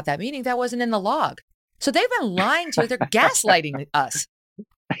don't know about that meeting. That wasn't in the log." So they've been lying to us. They're gaslighting us.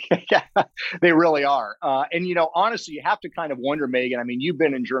 Yeah, they really are. And, honestly, you have to kind of wonder, Megan, I mean, you've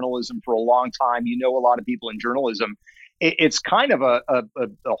been in journalism for a long time. You know a lot of people in journalism. It's kind of a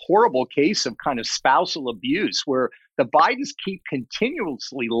horrible case of kind of spousal abuse where the Bidens keep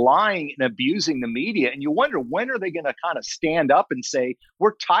continuously lying and abusing the media. And you wonder, when are they going to kind of stand up and say,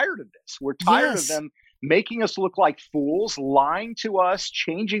 we're tired of this. We're tired of them making us look like fools, lying to us,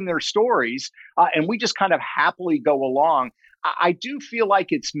 changing their stories. And we just kind of happily go along. I do feel like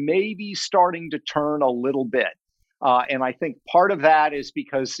it's maybe starting to turn a little bit. And I think part of that is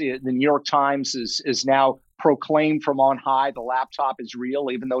because the New York Times is now proclaimed from on high the laptop is real,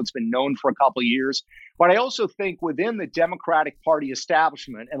 even though it's been known for a couple of years. But I also think within the Democratic Party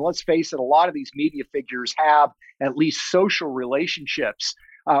establishment, and let's face it, a lot of these media figures have at least social relationships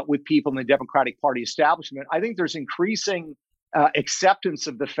with people in the Democratic Party establishment. I think there's increasing acceptance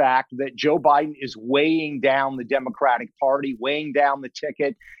of the fact that Joe Biden is weighing down the Democratic Party, weighing down the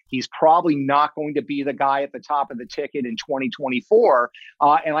ticket. He's probably not going to be the guy at the top of the ticket in 2024.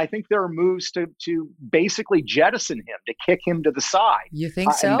 And I think there are moves to basically jettison him, to kick him to the side. You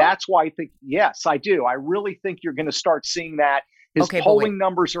think so? And that's why I think, yes, I do. I really think you're going to start seeing that. His polling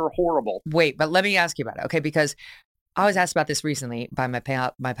numbers are horrible. Wait, but let me ask you about it. Okay, because I was asked about this recently by my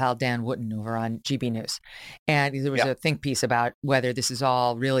pal Dan Wooten over on GB News. And there was a think piece about whether this is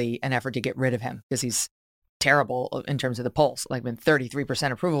all really an effort to get rid of him because he's terrible in terms of the polls. Like with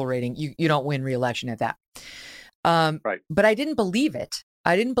 33% approval rating, you don't win re-election at that. Right. But I didn't believe it.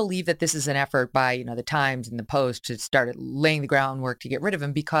 I didn't believe that this is an effort by, the Times and the Post to start laying the groundwork to get rid of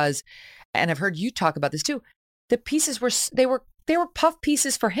him because, and I've heard you talk about this too, the pieces were puff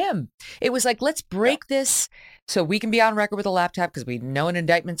pieces for him. It was like, let's break this so we can be on record with a laptop because we know an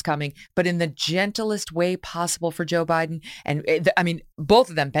indictment's coming, but in the gentlest way possible for Joe Biden. And both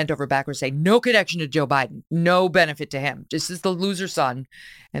of them bent over backwards saying no connection to Joe Biden, no benefit to him. Just as the loser son.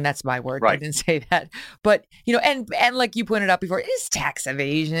 And that's my word. Right. I didn't say that. But, and like you pointed out before, it's tax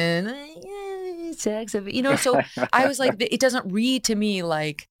evasion. So I was like, it doesn't read to me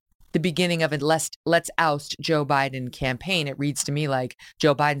like the beginning of a let's oust Joe Biden campaign. It reads to me like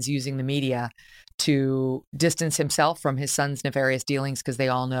Joe Biden's using the media to distance himself from his son's nefarious dealings because they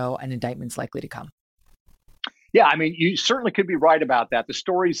all know an indictment's likely to come. Yeah, I mean, you certainly could be right about that. The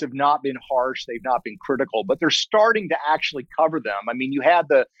stories have not been harsh. They've not been critical, but they're starting to actually cover them. I mean, you had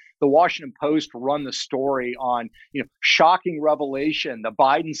the Washington Post run the story on, shocking revelation, the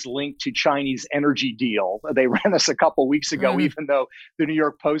Biden's link to Chinese energy deal. They ran this a couple of weeks ago, even though the New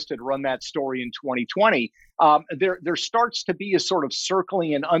York Post had run that story in 2020. There starts to be a sort of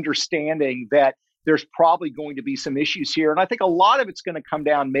circling and understanding that there's probably going to be some issues here. And I think a lot of it's going to come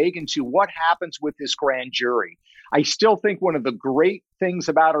down, Megan, to what happens with this grand jury. I still think one of the great things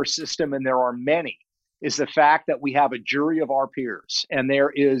about our system, and there are many, is the fact that we have a jury of our peers. And there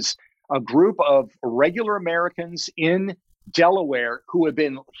is a group of regular Americans in Delaware who have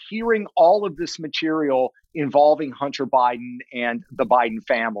been hearing all of this material involving Hunter Biden and the Biden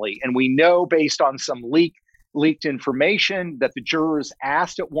family. And we know based on some leaked information that the jurors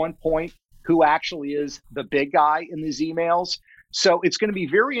asked at one point who actually is the big guy in these emails. So it's going to be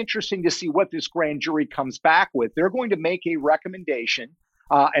very interesting to see what this grand jury comes back with. They're going to make a recommendation.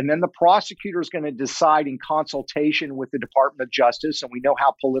 And then the prosecutor is going to decide in consultation with the Department of Justice, and we know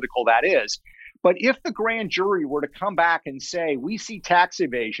how political that is. But if the grand jury were to come back and say, we see tax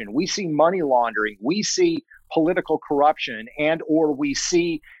evasion, we see money laundering, we see political corruption, and or we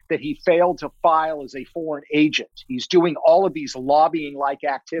see that he failed to file as a foreign agent, he's doing all of these lobbying-like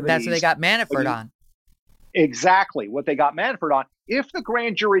activities. That's what they got Manafort on. Exactly what they got Manafort on. If the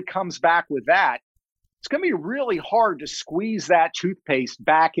grand jury comes back with that, it's going to be really hard to squeeze that toothpaste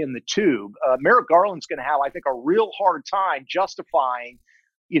back in the tube. Merrick Garland's going to have, I think, a real hard time justifying,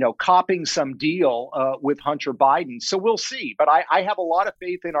 copping some deal with Hunter Biden. So we'll see. But I have a lot of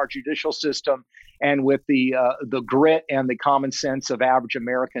faith in our judicial system and with the grit and the common sense of average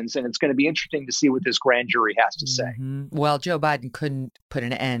Americans. And it's going to be interesting to see what this grand jury has to say. Mm-hmm. Well, Joe Biden couldn't put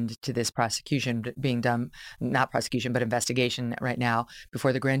an end to this prosecution being done, not prosecution, but investigation right now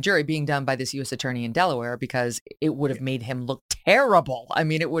before the grand jury being done by this U.S. attorney in Delaware, because it would have made him look terrible. I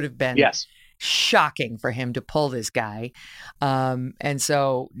mean, it would have been shocking for him to pull this guy. And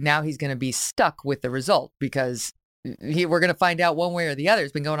so now he's going to be stuck with the result, because we're going to find out one way or the other.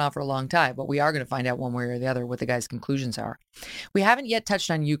 It's been going on for a long time, but we are going to find out one way or the other what the guy's conclusions are. We haven't yet touched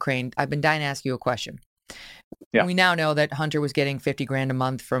on Ukraine. I've been dying to ask you a question. Yeah. We now know that Hunter was getting $50,000 a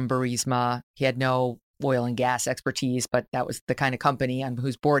month from Burisma. He had no oil and gas expertise, but that was the kind of company on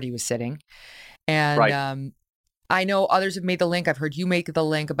whose board he was sitting. And I know others have made the link. I've heard you make the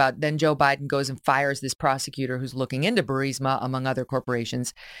link about then Joe Biden goes and fires this prosecutor who's looking into Burisma, among other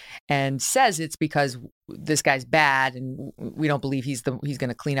corporations, and says it's because this guy's bad and we don't believe he's going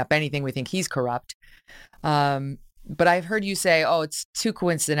to clean up anything. We think he's corrupt. But I've heard you say, oh, it's too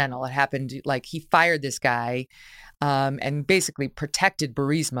coincidental. It happened like he fired this guy and basically protected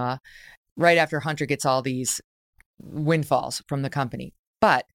Burisma right after Hunter gets all these windfalls from the company.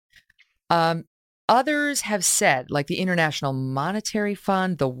 But others have said, like the International Monetary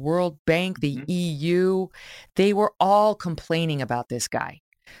Fund, the World Bank, the EU, they were all complaining about this guy.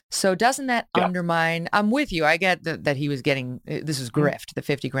 So doesn't that undermine? I'm with you. I get that he was getting, this is grift, the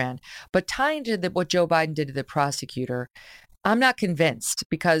 $50,000. But tying to what Joe Biden did to the prosecutor, I'm not convinced,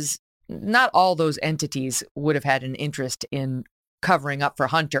 because not all those entities would have had an interest in covering up for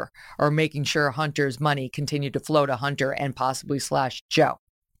Hunter or making sure Hunter's money continued to flow to Hunter and possibly / Joe.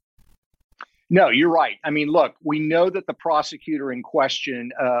 No, you're right. I mean, look, we know that the prosecutor in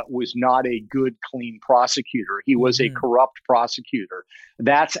question was not a good, clean prosecutor. He was a corrupt prosecutor.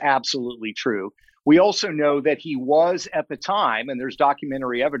 That's absolutely true. We also know that he was at the time, and there's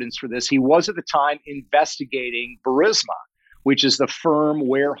documentary evidence for this, he was at the time investigating Burisma, which is the firm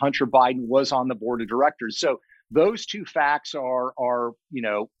where Hunter Biden was on the board of directors. So those two facts are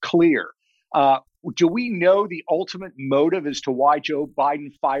clear. Do we know the ultimate motive as to why Joe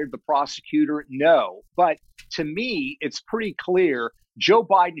Biden fired the prosecutor? No. But to me, it's pretty clear Joe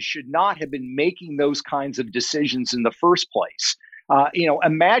Biden should not have been making those kinds of decisions in the first place.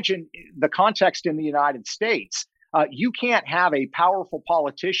 Imagine the context in the United States. You can't have a powerful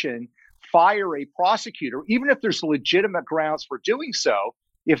politician fire a prosecutor, even if there's legitimate grounds for doing so,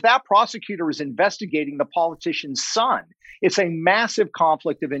 if that prosecutor is investigating the politician's son. It's a massive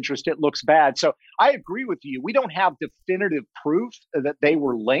conflict of interest. It looks bad. So I agree with you. We don't have definitive proof that they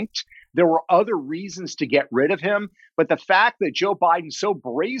were linked. There were other reasons to get rid of him. But the fact that Joe Biden so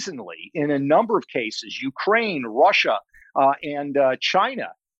brazenly, in a number of cases, Ukraine, Russia, and China,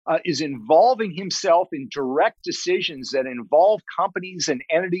 is involving himself in direct decisions that involve companies and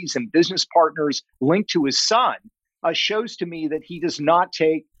entities and business partners linked to his son, shows to me that he does not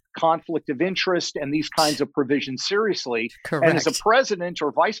take conflict of interest and these kinds of provisions seriously. Correct. And as a president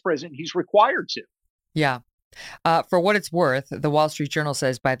or vice president, he's required to. Yeah. For what it's worth, the Wall Street Journal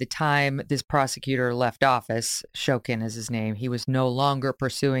says by the time this prosecutor left office, Shokin is his name, he was no longer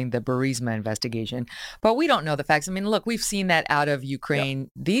pursuing the Burisma investigation. But we don't know the facts. I mean, look, we've seen that out of Ukraine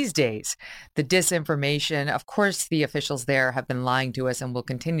these days. The disinformation, of course, the officials there have been lying to us and will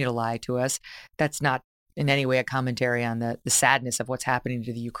continue to lie to us. That's not in any way a commentary on the sadness of what's happening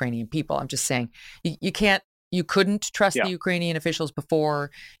to the Ukrainian people. I'm just saying you couldn't trust the Ukrainian officials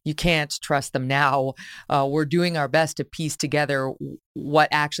before. You can't trust them now. We're doing our best to piece together what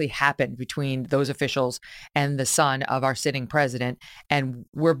actually happened between those officials and the son of our sitting president. And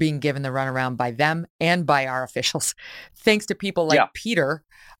we're being given the runaround by them and by our officials. Thanks to people like Peter,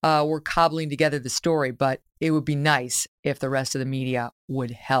 we're cobbling together the story. But it would be nice if the rest of the media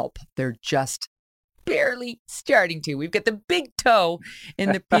would help. They're just barely starting to. We've got the big toe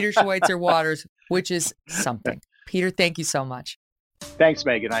in the Peter Schweizer waters, which is something. Peter, thank you so much. Thanks,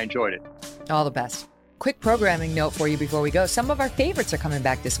 Megan. I enjoyed it. All the best. Quick programming note for you before we go. Some of our favorites are coming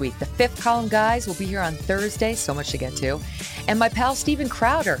back this week. The Fifth Column guys will be here on Thursday. So much to get to. And my pal, Steven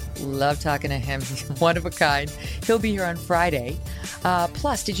Crowder. Love talking to him. He's one of a kind. He'll be here on Friday.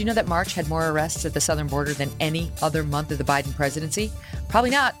 Plus, did you know that March had more arrests at the southern border than any other month of the Biden presidency? Probably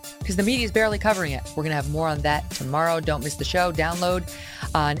not, because the media is barely covering it. We're going to have more on that tomorrow. Don't miss the show. Download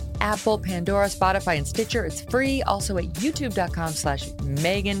on Apple, Pandora, Spotify, and Stitcher. It's free. Also at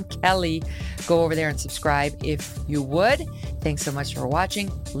youtube.com/Megyn Kelly. Go over there and subscribe if you would. Thanks so much for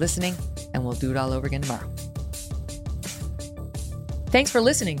watching, listening, and we'll do it all over again tomorrow. Thanks for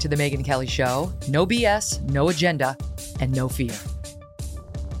listening to The Megyn Kelly Show. No BS, no agenda, and no fear.